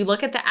 if you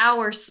look at the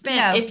hours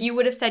spent, if you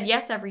would have said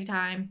yes every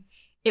time,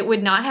 it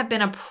would not have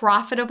been a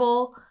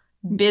profitable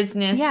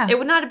business. Yeah. It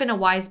would not have been a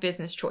wise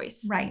business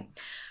choice. Right.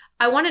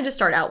 I wanted to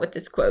start out with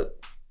this quote,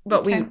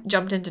 but we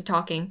jumped into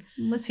talking.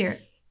 Let's hear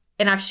it.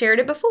 And I've shared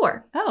it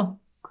before. Oh,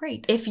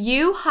 great. If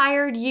you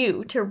hired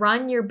you to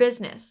run your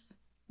business,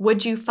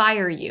 would you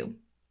fire you?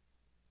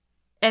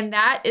 And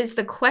that is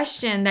the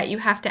question that you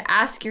have to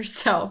ask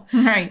yourself.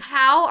 Right.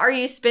 How are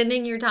you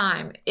spending your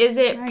time? Is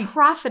it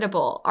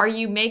profitable? Are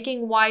you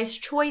making wise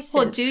choices?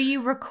 Well, do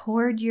you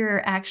record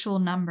your actual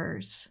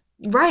numbers?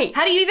 Right.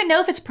 How do you even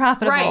know if it's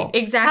profitable? Right,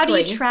 exactly. How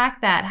do you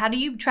track that? How do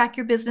you track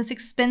your business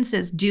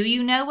expenses? Do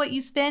you know what you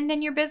spend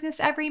in your business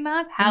every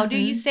month? How do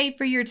you save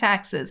for your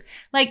taxes?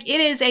 Like, it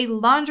is a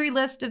laundry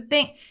list of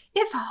things.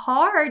 It's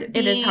hard.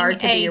 It is hard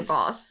to be your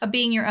boss.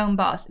 Being your own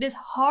boss. It is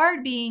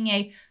hard being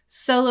a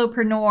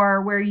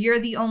solopreneur where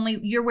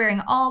you're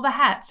wearing all the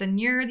hats, and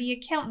you're the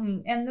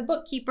accountant and the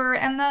bookkeeper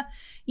and the,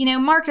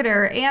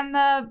 marketer and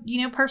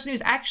the, person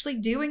who's actually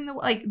doing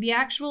the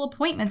actual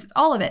appointments. It's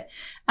all of it.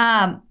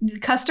 The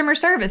customer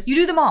service, you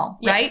do them all,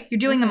 yes. right? You're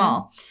doing them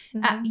all.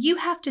 Mm-hmm. You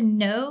have to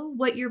know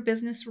what your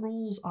business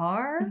rules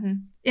are Mm-hmm.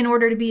 in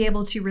order to be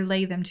able to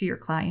relay them to your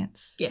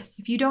clients. Yes.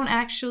 If you don't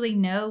actually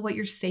know what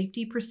your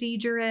safety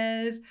procedure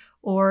is,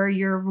 or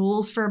your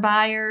rules for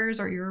buyers,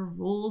 or your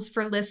rules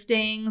for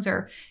listings,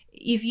 or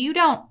if you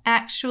don't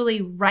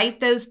actually write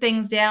those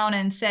things down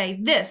and say,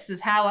 this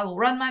is how I will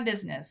run my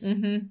business,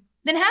 Mm-hmm.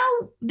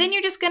 then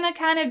you're just going to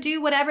kind of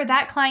do whatever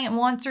that client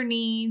wants or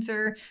needs,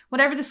 or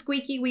whatever the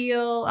squeaky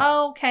wheel.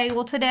 Oh, okay.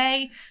 Well,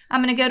 today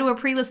I'm going to go to a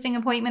pre-listing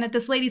appointment at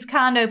this lady's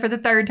condo for the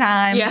third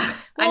time. Yeah.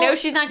 Well, I know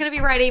she's not going to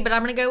be ready, but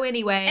I'm going to go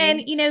anyway.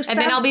 And, and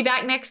then I'll be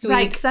back next week.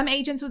 Right. Some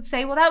agents would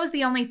say, well, that was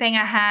the only thing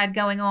I had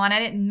going on. I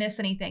didn't miss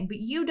anything. But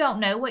you don't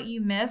know what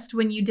you missed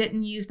when you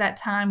didn't use that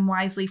time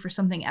wisely for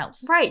something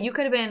else. Right. You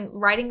could have been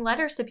writing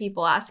letters to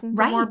people asking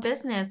for more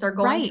business, or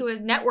going to a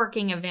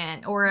networking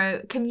event or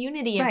a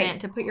community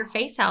event to put your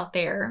face out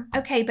there.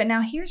 Okay. But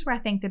now here's where I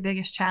think the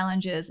biggest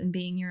challenge is in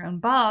being your own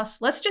boss.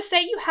 Let's just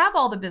say you have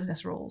all the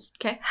business rules.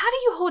 Okay. How do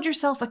you hold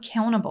yourself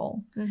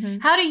accountable? Mm-hmm.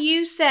 How do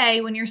you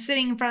say when you're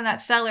sitting in front of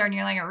that seller and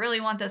you're like, I really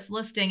want this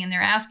listing, and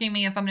they're asking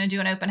me if I'm going to do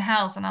an open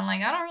house, and I'm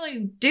like, I don't really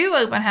do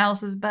open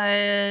houses,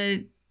 but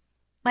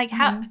like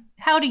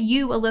how do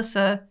you,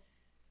 Alyssa,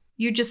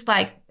 you're just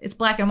like, it's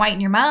black and white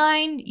in your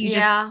mind.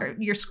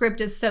 Your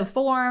script is so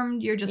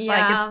formed. You're just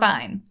like, it's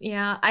fine.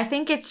 Yeah. I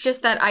think it's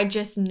just that I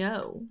just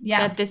know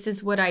that this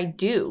is what I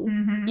do.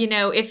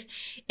 Mm-hmm.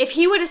 If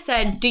he would have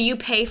said, do you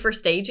pay for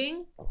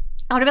staging?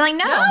 I would have been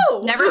like,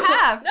 no, never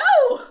have.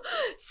 No.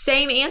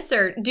 Same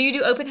answer. Do you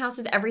do open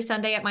houses every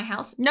Sunday at my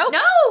house? Nope.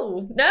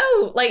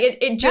 No. Like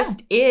it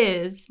just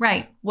is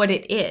what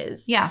it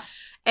is. Yeah.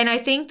 And I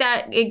think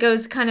that it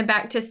goes kind of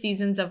back to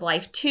seasons of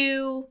life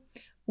too.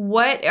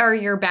 What are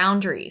your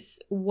boundaries?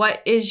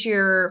 What is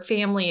your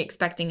family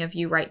expecting of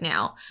you right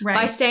now? Right.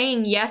 By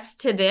saying yes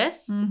to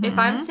this, if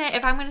I'm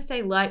going to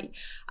say, like,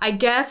 I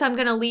guess I'm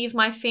going to leave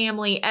my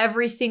family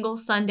every single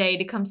Sunday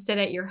to come sit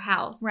at your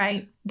house.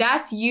 Right.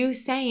 That's you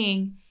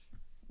saying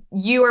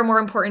you are more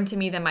important to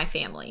me than my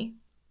family.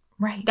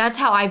 Right. That's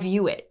how I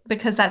view it.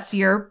 Because that's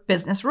your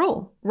business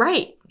rule.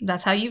 Right.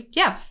 That's how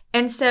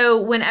And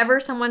so whenever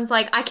someone's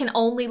like, I can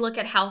only look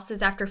at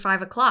houses after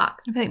 5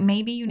 o'clock. I feel like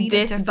maybe you need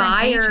this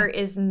buyer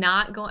is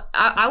not going.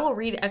 I will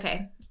read.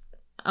 Okay.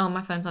 Oh,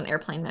 my phone's on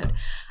airplane mode.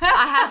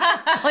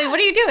 I have. Like, what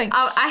are you doing?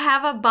 I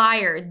have a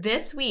buyer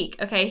this week.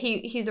 Okay.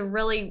 He's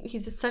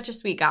such a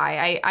sweet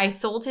guy. I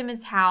sold him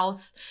his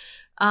house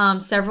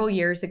several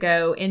years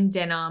ago in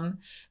Denham.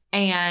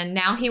 And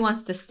now he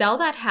wants to sell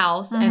that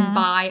house and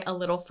buy a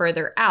little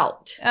further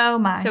out. Oh,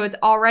 my. So it's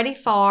already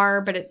far,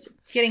 but it's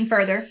getting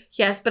further.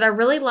 Yes, but I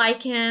really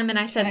like him. And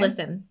I said,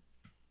 listen,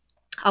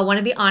 I want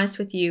to be honest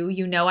with you.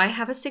 You know, I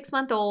have a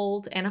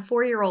 6-month-old and a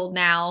 4-year-old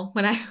now.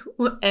 When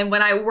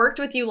I worked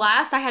with you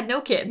last, I had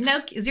no kids.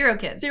 Zero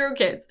kids. Zero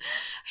kids.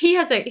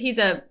 He's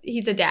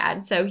a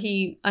dad, so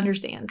he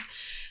understands.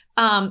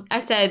 I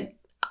said,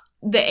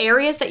 the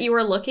areas that you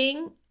are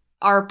looking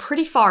are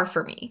pretty far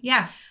for me.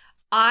 Yeah.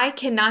 I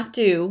cannot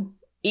do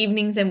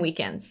evenings and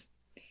weekends.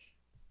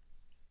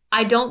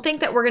 I don't think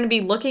that we're going to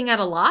be looking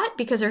at a lot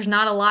because there's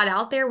not a lot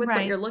out there with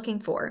what you're looking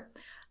for.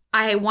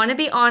 I want to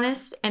be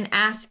honest and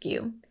ask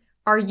you,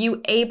 are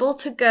you able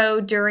to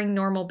go during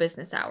normal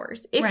business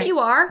hours? If you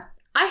are,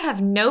 I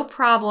have no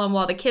problem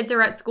while the kids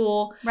are at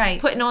school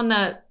putting on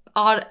a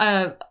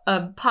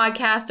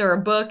podcast or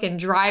a book and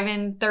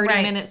driving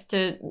 30 minutes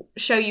to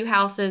show you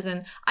houses.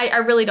 And I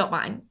really don't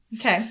mind.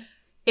 Okay.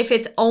 If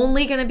it's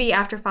only going to be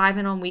after 5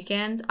 and on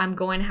weekends, I'm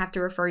going to have to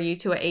refer you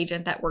to an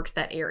agent that works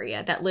that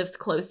area, that lives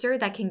closer,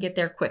 that can get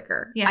there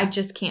quicker. Yeah. I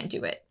just can't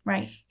do it.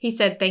 Right. He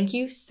said, thank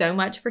you so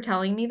much for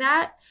telling me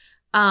that.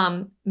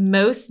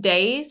 Most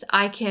days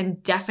I can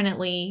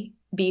definitely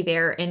be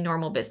there in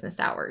normal business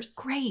hours.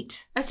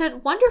 Great. I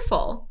said,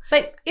 wonderful.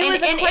 But it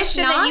was a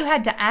question that you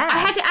had to ask. I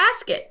had to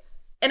ask it.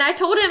 And I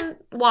told him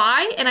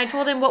why, and I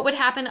told him what would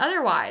happen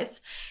otherwise.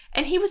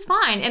 And he was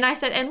fine. And I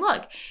said, and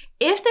look,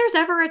 if there's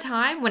ever a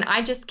time when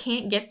I just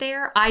can't get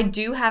there, I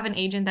do have an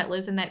agent that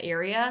lives in that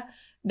area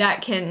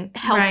that can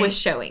help with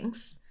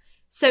showings.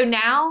 So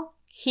now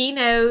he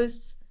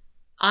knows,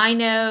 I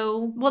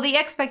know. Well, the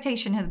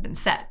expectation has been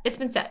set. It's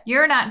been set.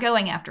 You're not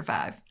going after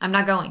 5. I'm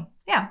not going.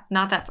 Yeah.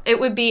 Not that. I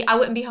wouldn't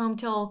be home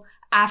till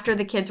after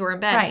the kids were in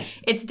bed. Right.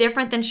 It's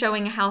different than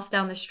showing a house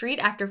down the street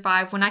after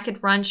 5 when I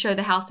could run, show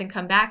the house, and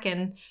come back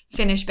and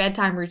finish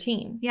bedtime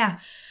routine. Yeah.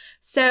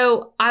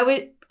 So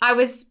I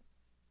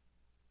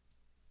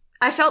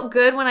felt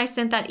good when I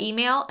sent that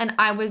email, and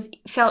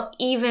felt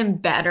even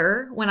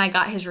better when I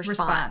got his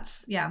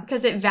response. Yeah.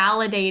 Because it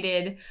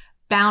validated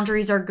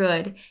boundaries are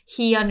good.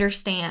 He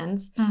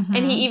understands. Mm-hmm.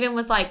 And he even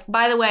was like,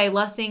 by the way,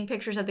 love seeing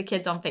pictures of the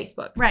kids on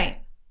Facebook. Right.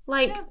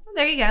 Like,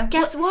 there you go.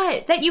 Guess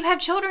what? That you have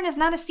children is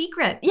not a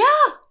secret. Yeah.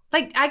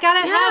 Like I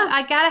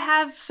gotta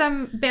have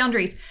some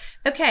boundaries.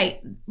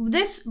 Okay,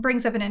 this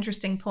brings up an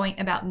interesting point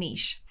about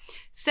niche.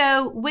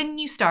 So when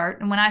you start,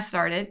 and when I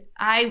started,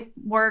 I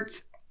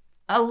worked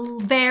a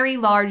very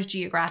large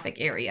geographic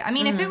area. I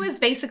mean, if it was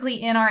basically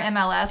in our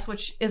MLS,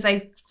 which is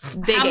a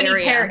big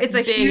area, it's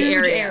a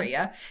huge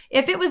area.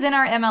 If it was in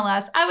our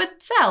MLS, I would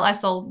sell. I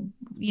sold,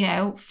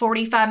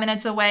 45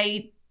 minutes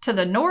away to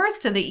the north,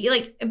 to the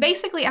like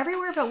basically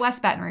everywhere but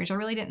West Baton Rouge. I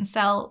really didn't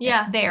sell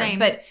there, same.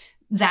 But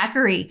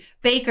Zachary,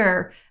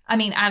 Baker. I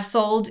mean, I've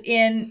sold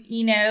in,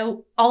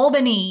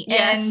 Albany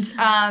and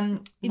wow,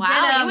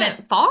 Denham. you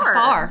went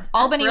far.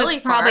 Albany really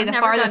was probably the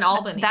Never farthest done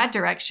Albany. that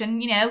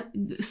direction,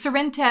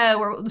 Sorrento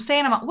or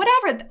Santa Monica,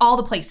 whatever, all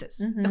the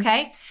places.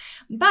 Okay.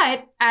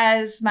 But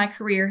as my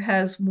career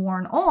has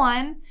worn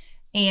on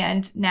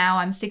and now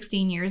I'm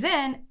 16 years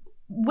in,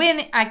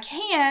 when I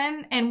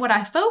can and what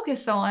I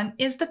focus on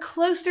is the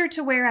closer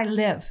to where I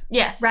live.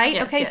 Yes. Right?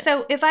 Yes, okay. yes.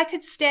 So if I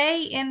could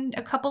stay in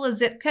a couple of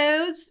zip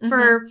codes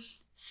for,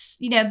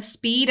 the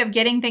speed of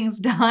getting things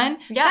done,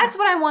 that's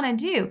what I want to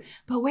do.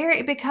 But where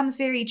it becomes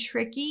very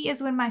tricky is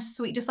when my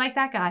sweet, just like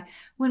that guy,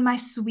 when my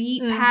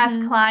sweet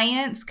past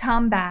clients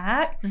come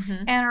back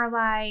and are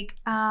like,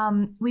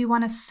 we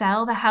want to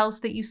sell the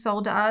house that you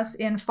sold to us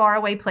in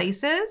faraway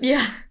places.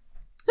 Yeah.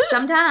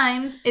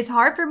 Sometimes it's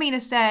hard for me to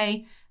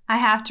say, I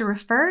have to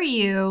refer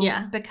you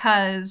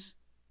because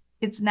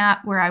it's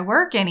not where I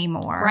work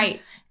anymore.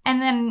 Right.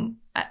 And then,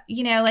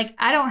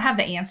 I don't have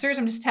the answers.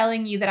 I'm just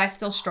telling you that I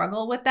still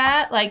struggle with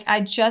that. Like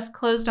I just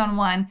closed on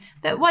one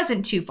that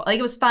wasn't too far. Like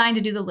it was fine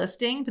to do the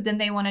listing, but then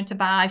they wanted to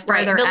buy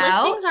further The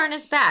out. listings aren't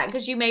as bad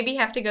because you maybe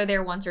have to go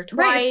there once or twice.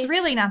 Right. It's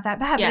really not that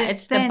bad. Yeah, but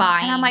it's the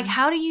buying. And I'm like,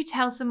 how do you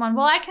tell someone,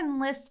 well, I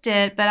can list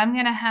it, but I'm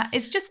going to have,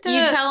 it's just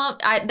You tell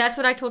them, that's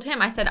what I told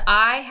him. I said,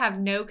 I have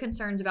no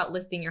concerns about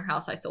listing your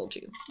house I sold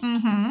you.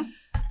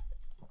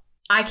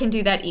 I can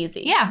do that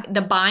easy. Yeah.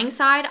 The buying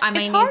side, I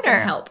may need some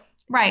help.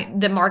 Right.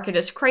 The market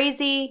is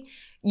crazy.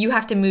 You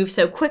have to move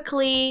so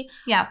quickly.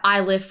 Yeah. I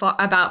live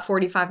about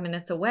 45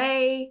 minutes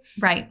away.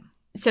 Right.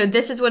 So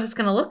this is what it's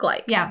going to look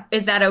like. Yeah.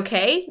 Is that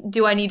okay?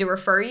 Do I need to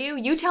refer you?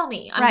 You tell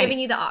me. I'm giving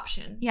you the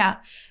option. Yeah.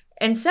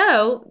 And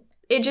so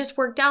it just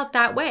worked out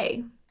that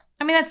way.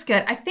 I mean, that's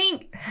good. I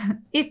think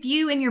if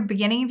you, in your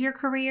beginning of your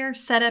career,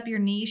 set up your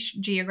niche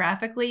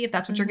geographically, if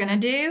that's what you're going to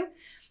do,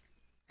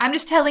 I'm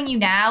just telling you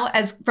now,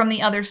 as from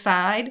the other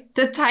side,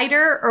 the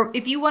tighter, or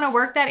if you want to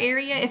work that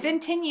area, if in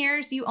 10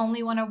 years you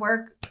only want to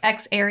work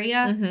X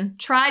area,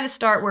 try to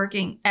start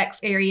working X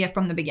area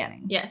from the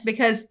beginning. Yes.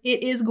 Because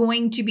it is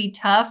going to be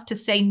tough to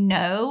say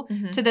no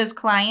to those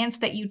clients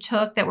that you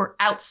took that were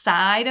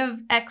outside of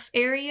X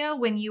area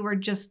when you were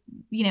just,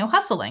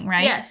 hustling,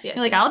 right? Yes, yes.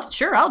 You're like,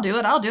 I'll do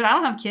it. I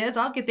don't have kids.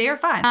 I'll get there.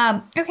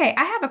 Fine. Okay.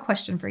 I have a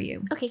question for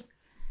you.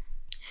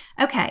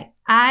 Okay.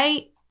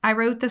 I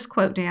wrote this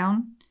quote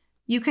down.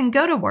 You can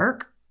go to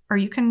work or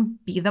you can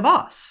be the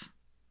boss.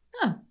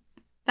 Oh.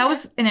 That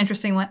was an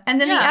interesting one. And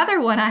then the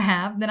other one I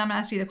have, then I'm going to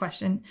ask you the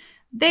question.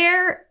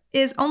 There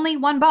is only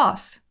one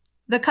boss,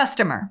 the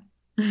customer.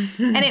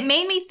 And it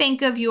made me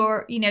think of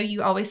your,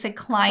 you always say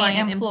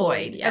client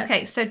employed. Yes.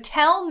 Okay, so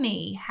tell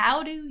me,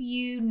 how do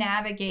you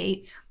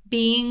navigate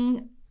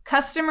being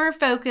customer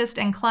focused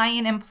and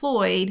client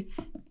employed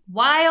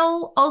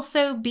while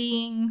also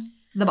being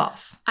the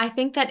boss? I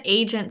think that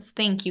agents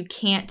think you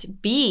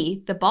can't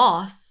be the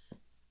boss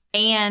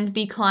and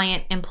be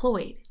client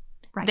employed.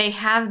 Right. They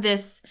have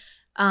this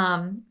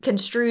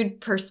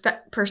construed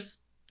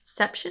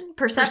perception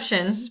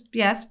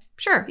yes,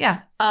 sure,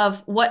 yeah,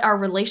 of what our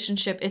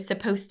relationship is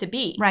supposed to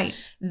be. Right.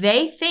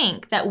 They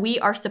think that we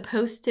are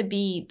supposed to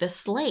be the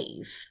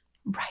slave.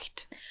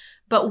 Right.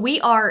 But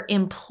we are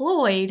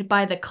employed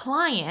by the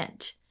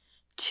client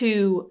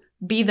to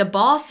be the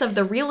boss of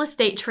the real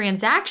estate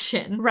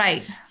transaction.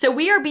 Right. So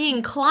we are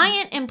being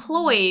client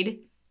employed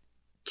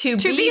to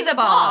be the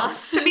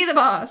boss. To be the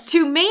boss.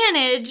 To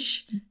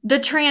manage the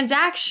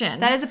transaction.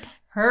 That is a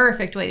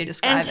perfect way to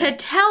describe it. And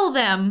to tell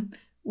them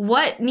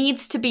what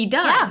needs to be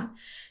done. Yeah.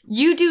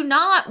 You do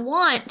not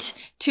want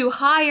to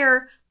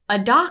hire a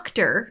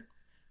doctor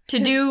to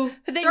do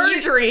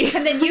surgery.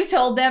 And then you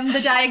told them the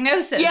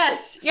diagnosis.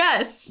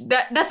 Yes.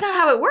 That's not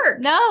how it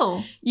works.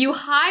 No. You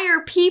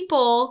hire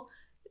people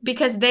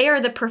because they are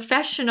the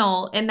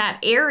professional in that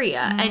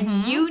area.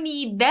 And you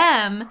need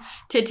them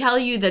to tell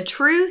you the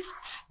truth,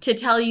 to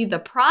tell you the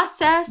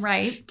process,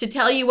 right? To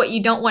tell you what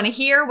you don't want to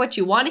hear, what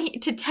you want to hear,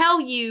 to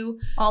tell you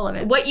all of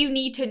it, what you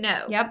need to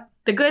know. Yep.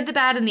 The good, the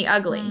bad, and the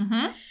ugly.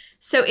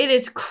 So it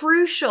is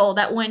crucial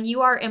that when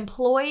you are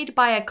employed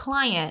by a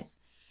client,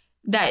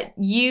 that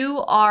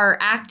you are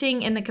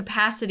acting in the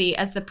capacity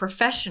as the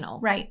professional.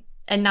 Right.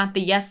 And not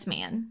the yes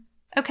man.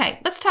 Okay,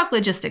 let's talk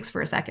logistics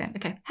for a second.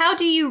 Okay. How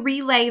do you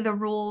relay the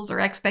rules or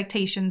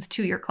expectations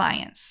to your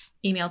clients?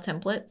 Email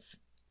templates.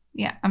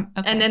 Yeah.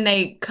 Okay. And then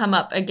they come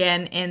up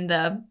again in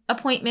the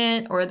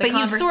appointment or the conversation.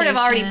 But you've sort of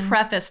already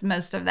prefaced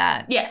most of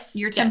that. Yes.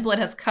 Your template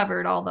has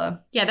covered all the...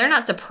 Yeah, they're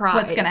not surprised.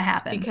 What's going to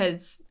happen.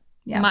 Because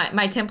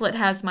my template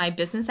has my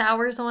business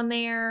hours on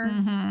there.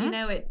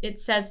 It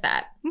says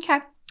that. Okay.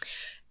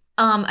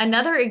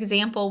 Another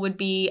example would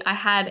be I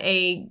had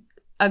a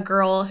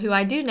girl who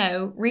I do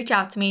know reach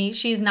out to me.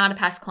 She's not a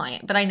past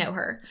client, but I know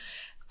her,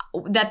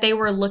 that they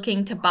were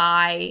looking to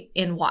buy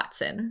in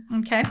Watson.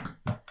 Okay.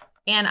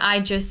 And I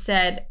just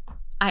said,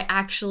 I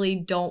actually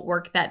don't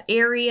work that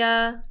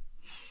area.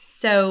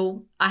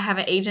 So I have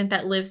an agent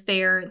that lives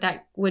there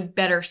that would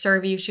better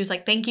serve you. She was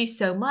like, thank you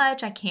so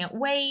much. I can't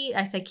wait.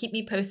 I said, keep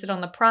me posted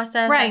on the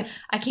process. Right.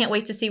 I can't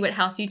wait to see what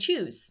house you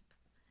choose.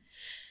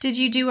 Did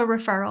you do a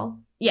referral?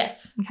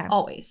 Yes, Okay.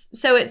 always.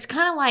 So it's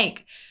kind of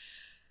like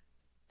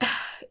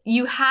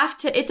you have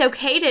to, it's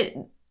okay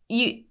to,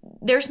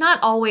 there's not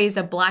always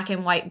a black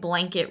and white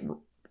blanket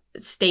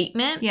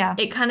statement. Yeah.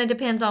 It kind of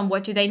depends on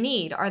what do they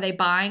need. Are they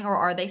buying or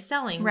are they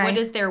selling? Right. What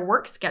is their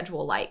work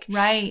schedule like?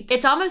 Right.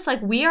 It's almost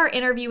like we are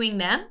interviewing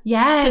them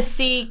yes. to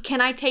see,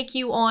 can I take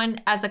you on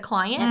as a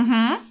client?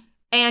 Mm-hmm.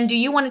 And do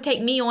you want to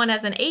take me on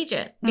as an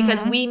agent?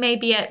 Because Mhm. we may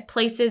be at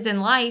places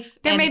in life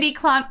There may be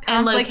conflict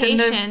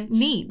location in the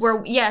needs.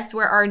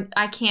 where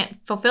I can't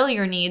fulfill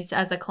your needs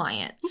as a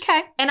client.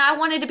 Okay. And I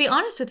wanted to be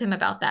honest with him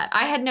about that.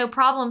 I had no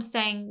problem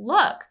saying,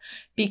 look,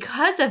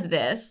 because of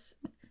this,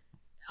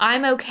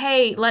 I'm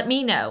okay. Let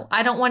me know.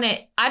 I don't want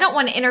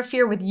to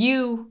interfere with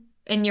you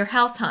and your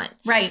house hunt.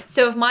 Right.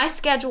 So if my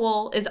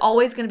schedule is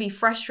always going to be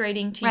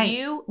frustrating to Right.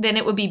 you, then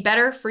it would be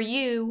better for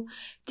you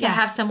to Yeah.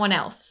 have someone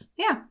else.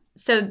 Yeah.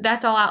 So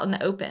that's all out in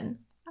the open.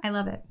 I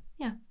love it.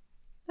 Yeah.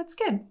 That's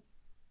good.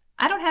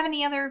 I don't have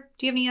any other,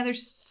 do you have any other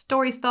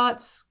stories,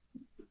 thoughts,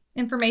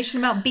 information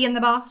about being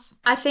the boss?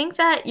 I think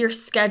that your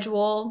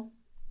schedule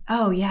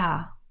Oh,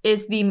 yeah.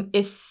 is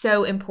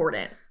so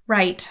important.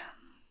 Right.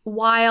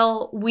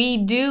 While we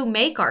do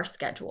make our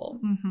schedule,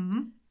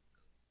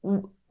 Mm-hmm.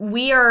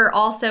 we are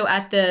also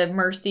at the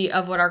mercy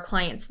of what our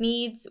clients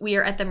needs. We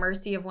are at the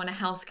mercy of when a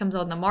house comes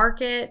on the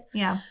market.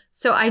 Yeah.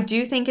 So I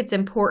do think it's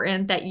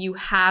important that you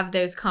have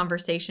those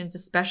conversations,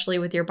 especially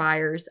with your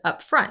buyers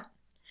up front.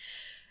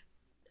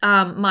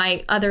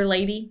 My other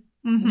lady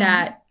Mm-hmm.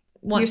 that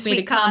wants Your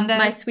me to sweet come, condo?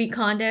 my sweet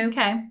condo,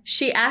 Okay.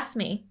 she asked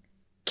me,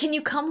 can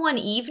you come one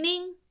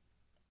evening?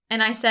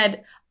 And I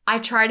said, I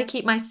try to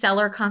keep my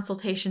seller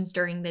consultations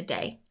during the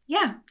day.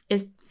 Yeah.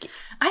 Is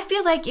I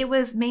feel like it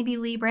was maybe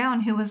Lee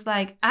Brown who was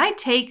like, I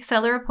take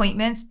seller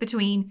appointments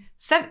between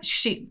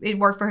it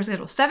worked for her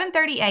schedule,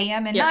 7:30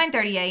 a.m. and Yeah.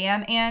 9:30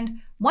 a.m. and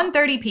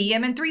 1:30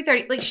 p.m. and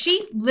 3:30. Like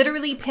she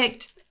literally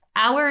picked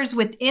hours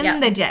within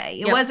Yep. the day.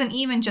 It Yep. wasn't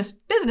even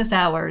just business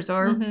hours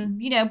or,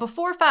 Mhm.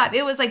 before 5.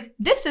 It was like,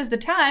 this is the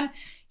time.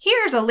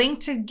 Here's a link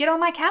to get on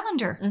my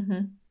calendar. Mm-hmm.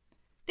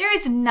 There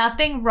is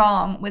nothing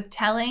wrong with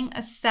telling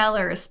a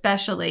seller,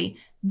 especially,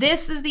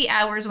 this is the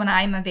hours when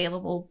I'm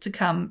available to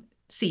come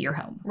see your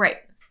home. Right.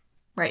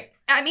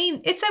 I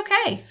mean, it's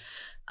okay.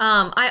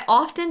 I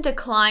often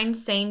decline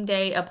same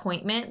day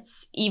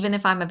appointments, even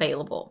if I'm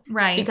available,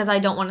 Right. because I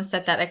don't want to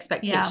set that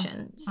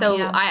expectation. So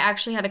Yeah. I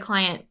actually had a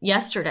client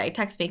yesterday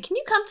text me, can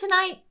you come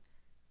tonight?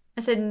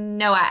 I said,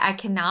 no, I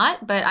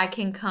cannot, but I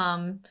can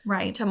come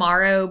right.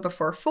 tomorrow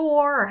before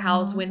 4 or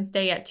how's Mhm.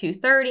 Wednesday at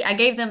 2:30. I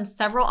gave them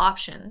several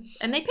options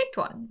and they picked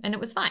one and it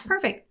was fine.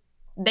 Perfect.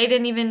 They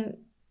didn't even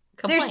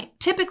complain. There's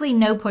typically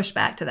no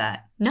pushback to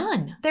that.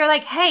 None. They're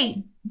like,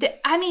 hey,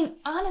 I mean,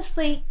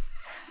 honestly,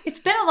 it's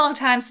been a long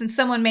time since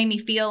someone made me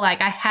feel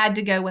like I had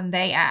to go when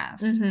they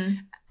asked. Mm-hmm.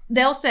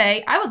 They'll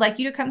say, I would like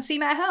you to come see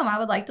my home. I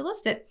would like to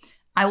list it.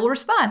 I will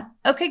respond.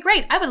 Okay,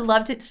 great. I would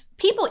love to.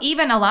 People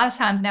even a lot of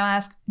times now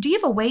ask, do you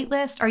have a wait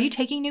list? Are you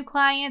taking new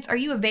clients? Are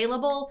you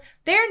available?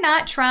 They're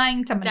not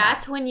trying to.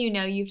 That's when you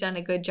know you've done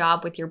a good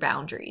job with your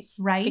boundaries.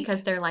 Right.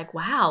 Because they're like,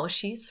 wow,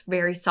 she's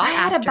very sought I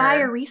had after. a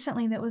buyer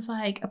recently that was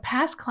like a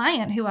past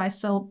client who I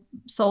sold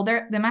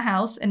my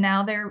house, and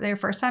now they're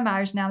first time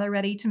buyers. Now they're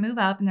ready to move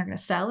up and they're going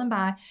to sell and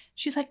buy.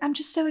 She's like, I'm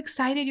just so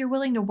excited you're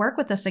willing to work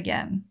with us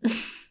again.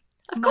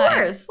 Of I'm like,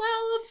 course.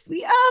 well,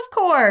 of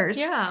course.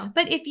 Yeah.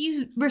 But if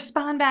you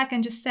respond back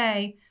and just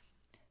say,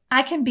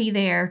 I can be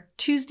there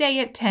Tuesday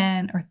at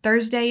 10 or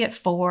Thursday at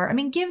 4. I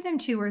mean, give them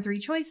 2 or 3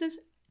 choices.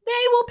 They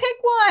will pick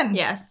one.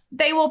 Yes.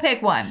 They will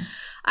pick one.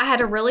 I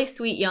had a really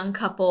sweet young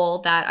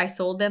couple that I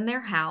sold them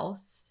their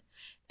house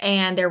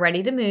and they're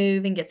ready to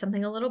move and get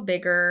something a little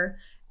bigger.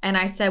 And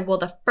I said, well,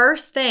 the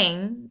first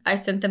thing, I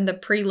sent them the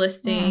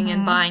pre-listing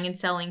and Mhm. buying and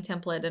selling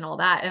template and all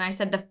that. And I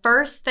said, the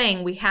first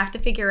thing we have to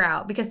figure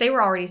out, because they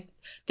were already,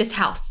 this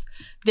house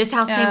came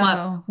Oh.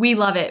 up. We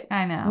love it.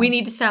 I know. We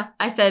need to sell.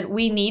 I said,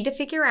 we need to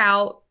figure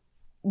out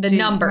the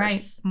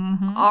numbers. Right.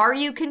 Mhm. Are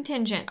you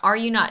contingent? Are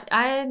you not?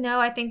 I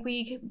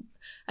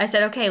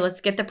said, okay,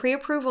 let's get the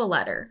pre-approval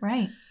letter.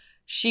 Right.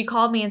 She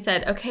called me and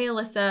said, okay,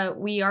 Alyssa,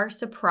 we are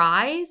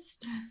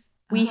surprised.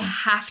 We Oh.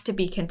 have to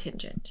be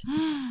contingent.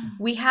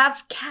 We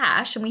have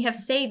cash and we have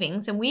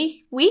savings and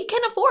we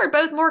can afford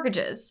both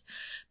mortgages.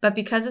 But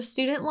because of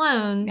student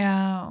loans,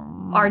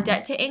 Oh. our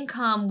debt to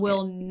income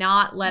will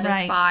not let us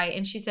Right. buy.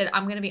 And she said,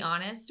 I'm going to be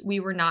honest,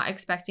 we were not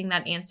expecting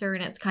that answer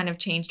and it's kind of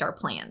changed our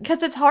plans.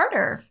 Because it's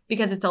harder.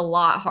 Because it's a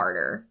lot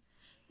harder.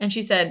 And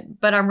she said,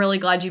 but I'm really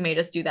glad you made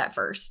us do that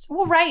first.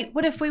 Well, right.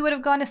 What if we would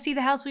have gone to see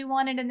the house we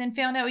wanted and then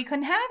found out we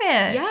couldn't have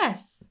it?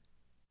 Yes.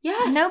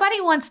 Yes.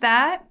 Nobody wants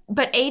that.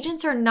 But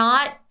agents are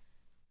not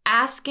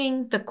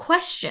asking the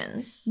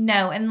questions.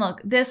 No, and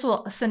look, this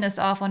will send us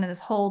off onto this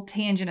whole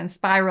tangent and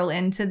spiral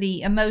into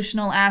the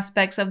emotional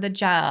aspects of the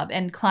job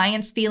and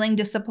clients feeling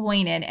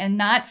disappointed and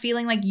not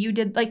feeling like you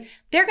did. Like,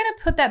 they're going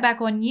to put that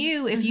back on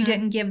you if you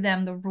didn't give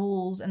them the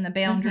rules and the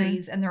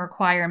boundaries and the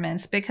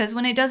requirements, because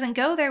when it doesn't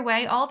go their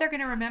way, all they're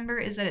going to remember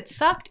is that it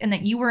sucked and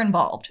that you were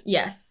involved.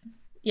 Yes.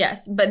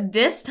 Yes. But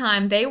this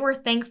time they were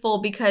thankful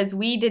because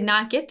we did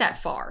not get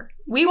that far.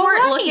 We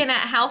weren't looking at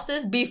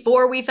houses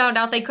before we found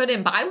out they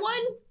couldn't buy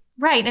one.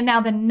 Right. And now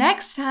the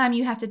next time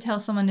you have to tell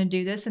someone to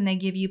do this and they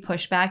give you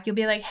pushback, you'll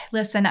be like,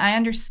 listen, I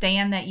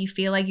understand that you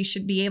feel like you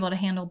should be able to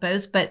handle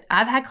both, but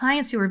I've had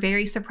clients who were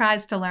very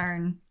surprised to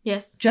learn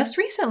just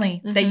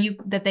recently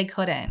that they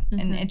couldn't,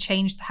 and it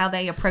changed how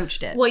they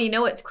approached it. Well, you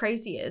know what's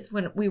crazy is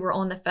when we were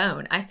on the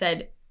phone, I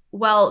said,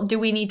 well, do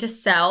we need to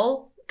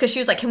sell? Because she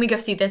was like, can we go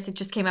see this? It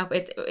just came up.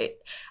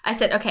 I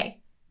said,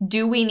 okay,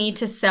 do we need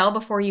to sell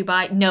before you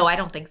buy? No, I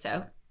don't think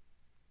so.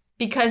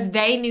 Because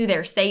they knew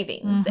their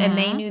savings and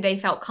they knew they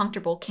felt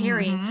comfortable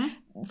carrying.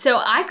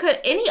 So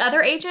any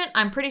other agent,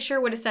 I'm pretty sure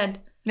would have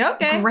said,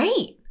 okay,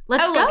 great,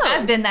 let's go. Look,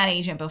 I've been that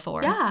agent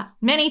before. Yeah.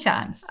 Many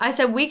times. I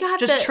said, we got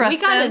Just trust we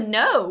got to them.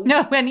 know.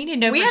 No, I need to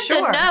know we for have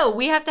sure. to know.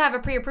 We have to have a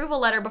pre-approval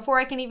letter before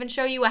I can even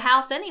show you a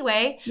house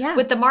anyway. Yeah.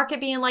 With the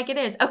market being like it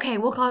is. Okay,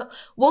 we'll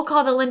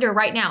call the lender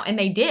right now. And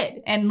they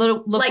did. And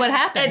look what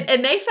happened.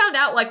 And they found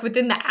out like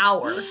within the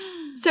hour.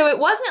 So it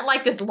wasn't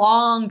like this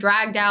long,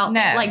 dragged out.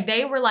 No. Like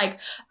they were like,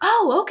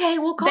 oh, okay,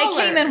 we'll call her.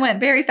 They came and went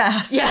very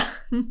fast. Yeah.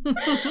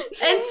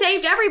 And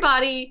saved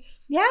everybody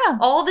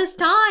all this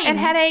time. And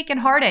headache and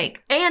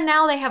heartache. And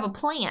now they have a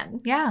plan.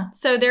 Yeah.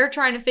 So they're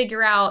trying to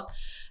figure out,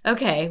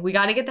 okay, we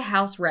got to get the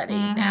house ready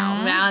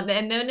now.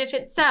 And then if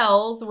it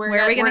sells, we're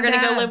going to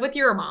go live with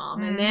your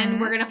mom. And then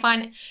we're going to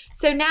find.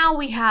 So now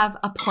we have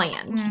a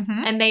plan.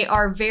 And they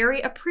are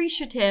very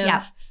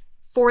appreciative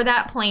for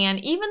that plan,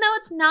 even though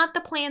it's not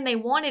the plan they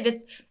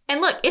wanted. And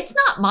look, it's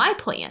not my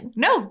plan.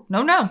 No.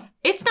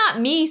 It's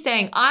not me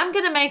saying, I'm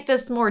going to make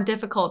this more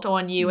difficult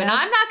on you. And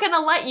I'm not going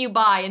to let you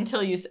buy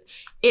until you.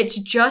 It's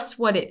just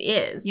what it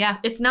is. Yeah.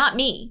 It's not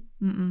me.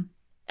 And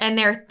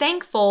they're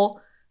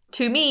thankful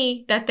to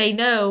me that they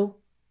know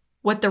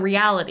what the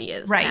reality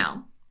is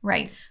now.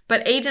 Right.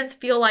 But agents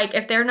feel like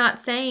if they're not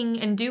saying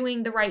and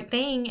doing the right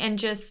thing and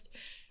just,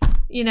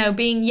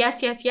 being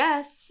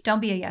yes.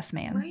 Don't be a yes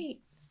man. Right.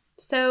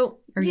 So,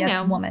 or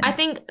yes woman. I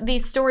think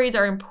these stories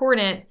are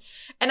important.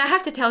 And I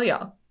have to tell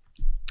y'all,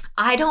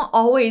 I don't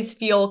always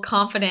feel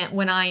confident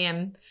when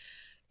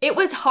it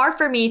was hard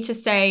for me to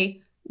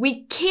say,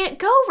 we can't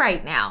go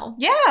right now.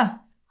 Yeah.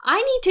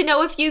 I need to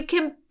know if you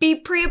can be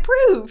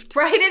pre-approved.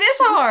 Right, it is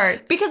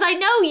hard. Because I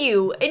know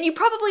you, and you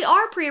probably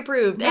are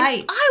pre-approved. Right.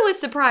 And I was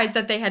surprised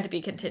that they had to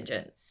be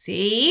contingent.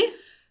 See?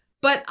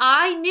 But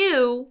I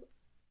knew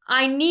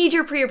I need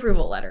your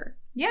pre-approval letter.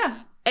 Yeah.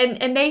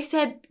 And they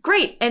said,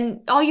 great.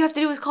 And all you have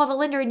to do is call the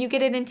lender and you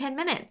get it in 10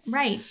 minutes.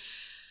 Right.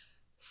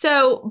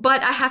 So,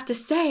 but I have to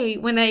say,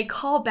 when I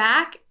call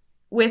back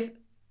with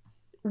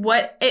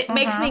what it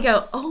makes me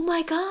go, oh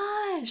my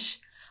gosh,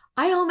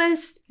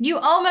 you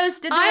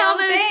almost did the wrong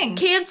thing.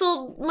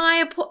 Canceled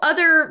my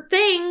other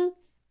thing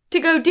to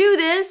go do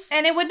this.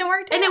 And it wouldn't have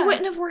worked out. And it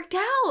wouldn't have worked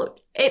out.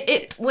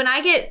 When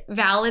I get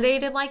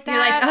validated like that.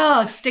 You're like,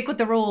 oh, stick with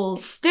the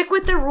rules. Stick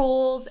with the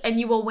rules and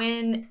you will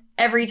win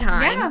every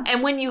time. Yeah.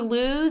 And when you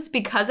lose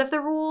because of the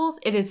rules,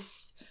 it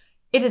is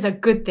a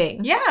good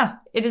thing. Yeah.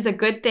 It is a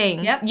good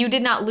thing. Yep. You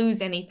did not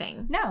lose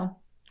anything. No.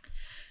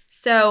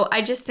 So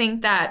I just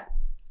think that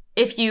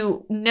if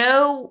you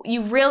know,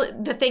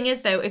 the thing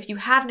is though, if you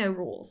have no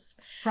rules.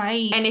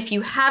 Right. And if you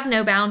have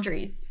no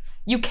boundaries,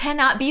 you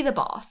cannot be the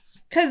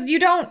boss. Because you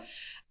don't.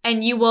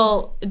 And you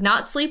will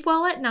not sleep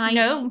well at night.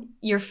 No.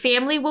 Your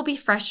family will be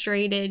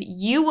frustrated.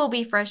 You will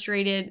be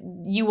frustrated.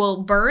 You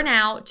will burn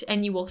out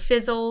and you will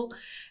fizzle.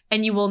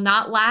 And you will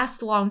not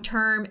last long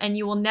term, and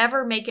you will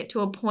never make it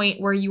to a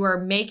point where you are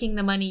making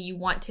the money you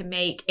want to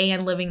make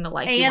and living the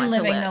life you want to live.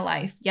 And living the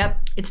life. Yep.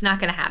 It's not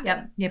going to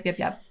happen.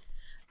 Yep.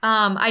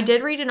 I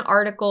did read an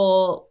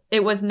article.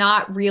 It was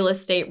not real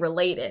estate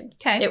related.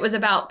 Okay. It was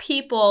about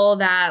people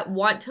that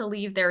want to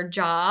leave their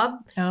job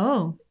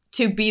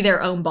to be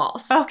their own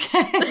boss.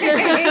 Okay.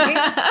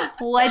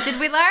 What did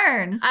we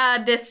learn?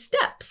 The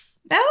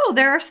steps. Oh,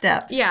 there are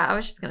steps. Yeah, I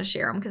was just going to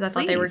share them because I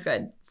thought they were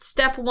good.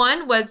 Step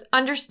 1 was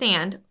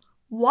understand.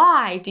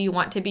 Why do you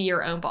want to be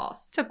your own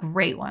boss? It's a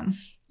great one.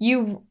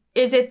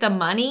 Is it the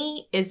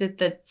money? Is it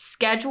the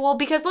schedule?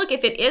 Because look,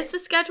 if it is the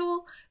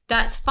schedule,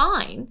 that's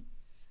fine.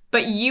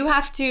 But you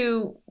have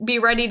to be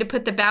ready to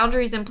put the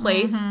boundaries in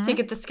place to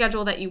get the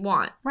schedule that you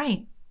want.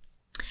 Right.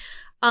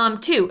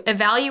 2,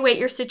 evaluate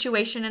your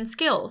situation and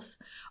skills.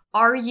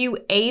 Are you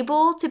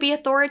able to be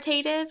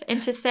authoritative and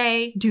to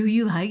say, do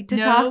you like to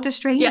talk to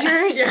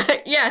strangers?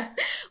 Yes.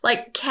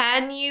 Like,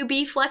 can you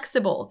be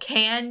flexible?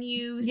 Can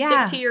you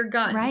stick to your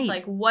guns? Right.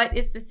 Like, what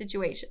is the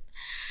situation?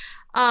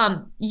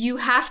 You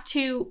have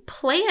to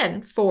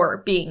plan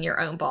for being your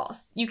own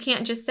boss. You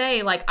can't just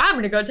say, like, I'm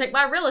going to go take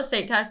my real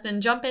estate test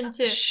and jump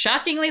into...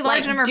 Shockingly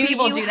large number of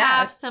people do that. Do you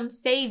have some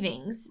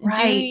savings?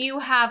 Right. Do you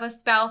have a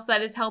spouse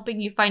that is helping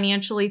you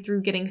financially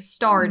through getting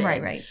started?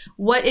 Right.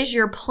 What is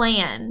your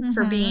plan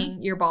for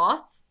being your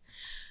boss?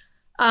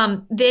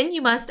 Then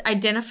you must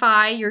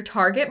identify your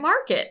target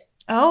market.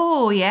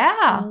 Oh,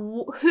 yeah.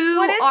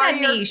 What is that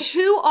niche?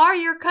 Who are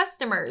your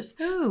customers?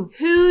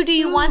 Who do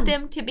you want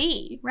them to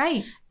be?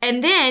 Right.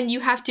 And then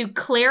you have to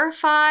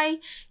clarify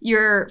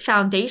your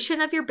foundation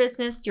of your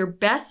business, your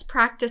best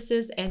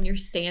practices, and your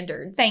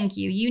standards. Thank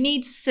you. You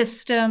need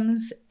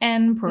systems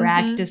and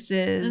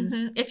practices.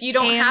 If you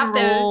don't have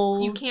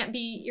those, you can't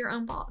be your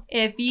own boss.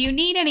 If you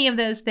need any of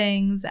those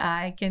things,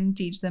 I can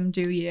teach them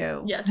to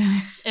you. Yes.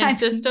 And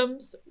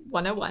Systems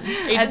 101.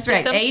 That's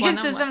right.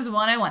 Agent Systems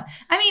 101.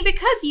 I mean,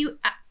 because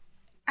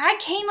I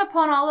came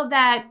upon all of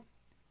that,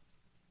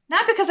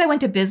 not because I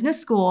went to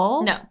business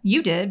school. No.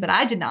 You did, but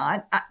I did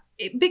not.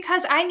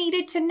 Because I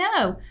needed to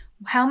know,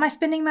 how am I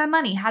spending my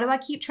money? How do I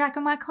keep track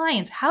of my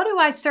clients? How do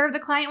I serve the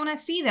client when I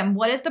see them?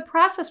 What is the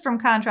process from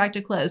contract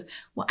to close?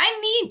 Well,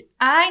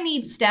 I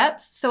need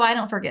steps so I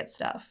don't forget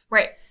stuff.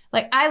 Right.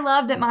 Like, I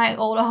love that my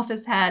old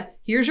office had,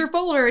 here's your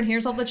folder and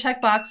here's all the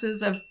check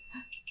boxes of...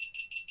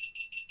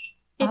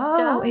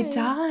 It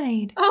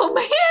died. Oh,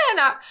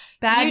 man.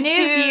 Bad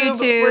news,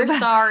 YouTube. We're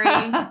sorry.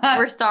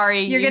 We're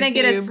sorry, You're going to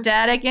get a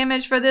static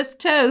image for this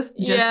toast.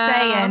 Just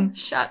saying.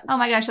 Shucks. Oh,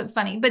 my gosh, that's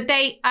funny. But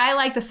I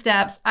like the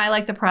steps. I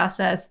like the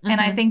process. And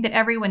I think that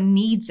everyone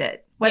needs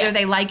it. Whether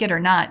they like it or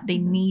not, they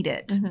need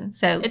it.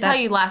 So it's how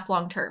you last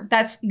long term.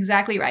 That's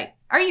exactly right.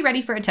 Are you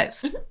ready for a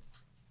toast?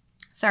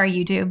 Sorry,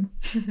 YouTube.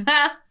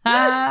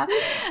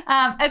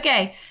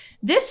 Okay.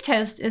 This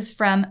toast is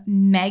from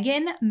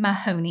Megan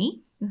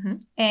Mahoney.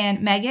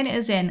 And Megan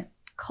is in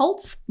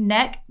Colts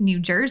Neck, New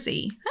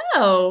Jersey.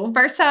 Oh.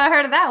 First time I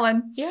heard of that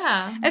one.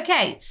 Yeah.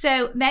 Okay,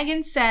 so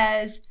Megan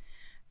says,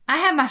 I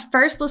have my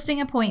first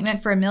listing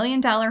appointment for $1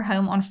 million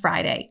home on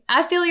Friday.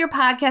 I feel your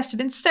podcast has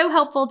been so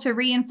helpful to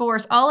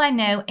reinforce all I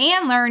know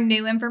and learn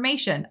new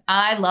information.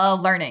 I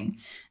love learning.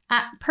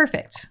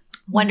 Perfect.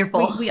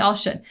 Wonderful. We all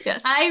should. Yes.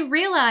 I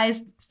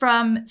realized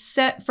from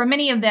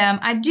many of them,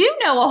 I do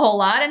know a whole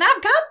lot, and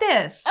I've got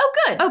this. Oh,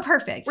 good. Oh,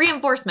 perfect.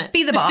 Reinforcement.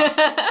 Be the boss.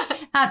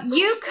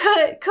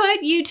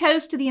 Could you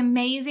toast to the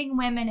amazing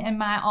women in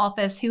my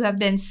office who have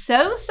been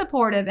so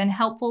supportive and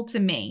helpful to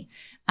me?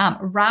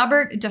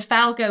 Robert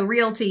DeFalco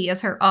Realty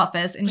is her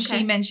office, and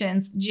she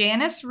mentions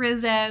Janice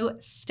Rizzo,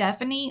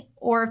 Stephanie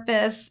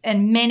Orphis,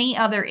 and many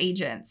other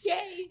agents.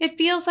 Yay. It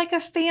feels like a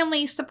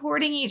family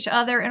supporting each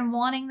other and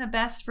wanting the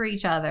best for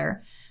each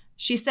other.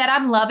 She said,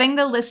 I'm loving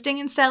the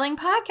listing and selling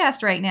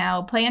podcast right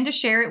now. Plan to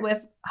share it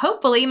with,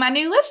 hopefully, my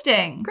new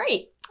listing.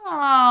 Great.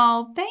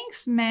 Oh,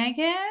 thanks,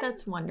 Megan.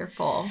 That's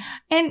wonderful.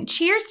 And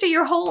cheers to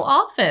your whole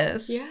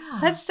office. Yeah.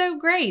 That's so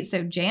great.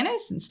 So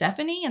Janice and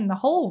Stephanie and the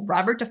whole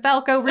Robert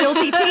DeFalco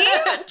Realty team.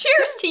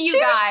 Cheers to you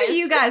guys. Cheers to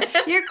you guys.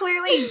 You're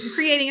clearly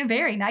creating a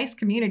very nice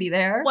community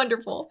there.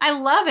 Wonderful. I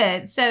love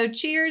it. So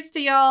cheers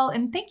to y'all.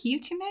 And thank you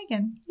to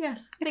Megan.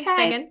 Yes. Okay.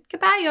 Thanks, Megan.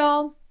 Goodbye,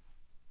 y'all.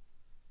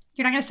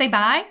 You're not going to say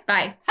bye?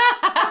 Bye.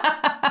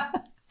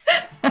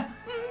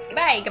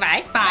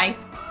 Goodbye. Bye.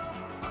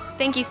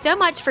 Thank you so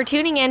much for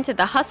tuning in to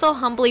the Hustle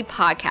Humbly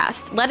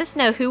podcast. Let us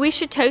know who we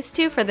should toast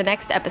to for the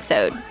next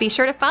episode. Be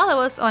sure to follow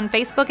us on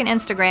Facebook and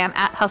Instagram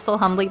at Hustle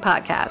Humbly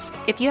Podcast.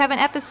 If you have an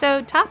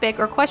episode, topic,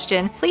 or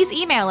question, please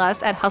email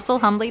us at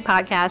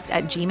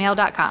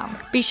hustlehumblypodcast@gmail.com.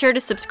 Be sure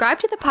to subscribe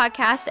to the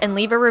podcast and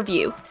leave a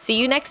review.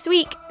 See you next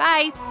week.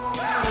 Bye.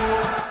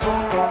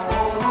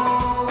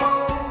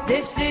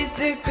 This is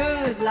the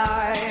good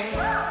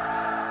life.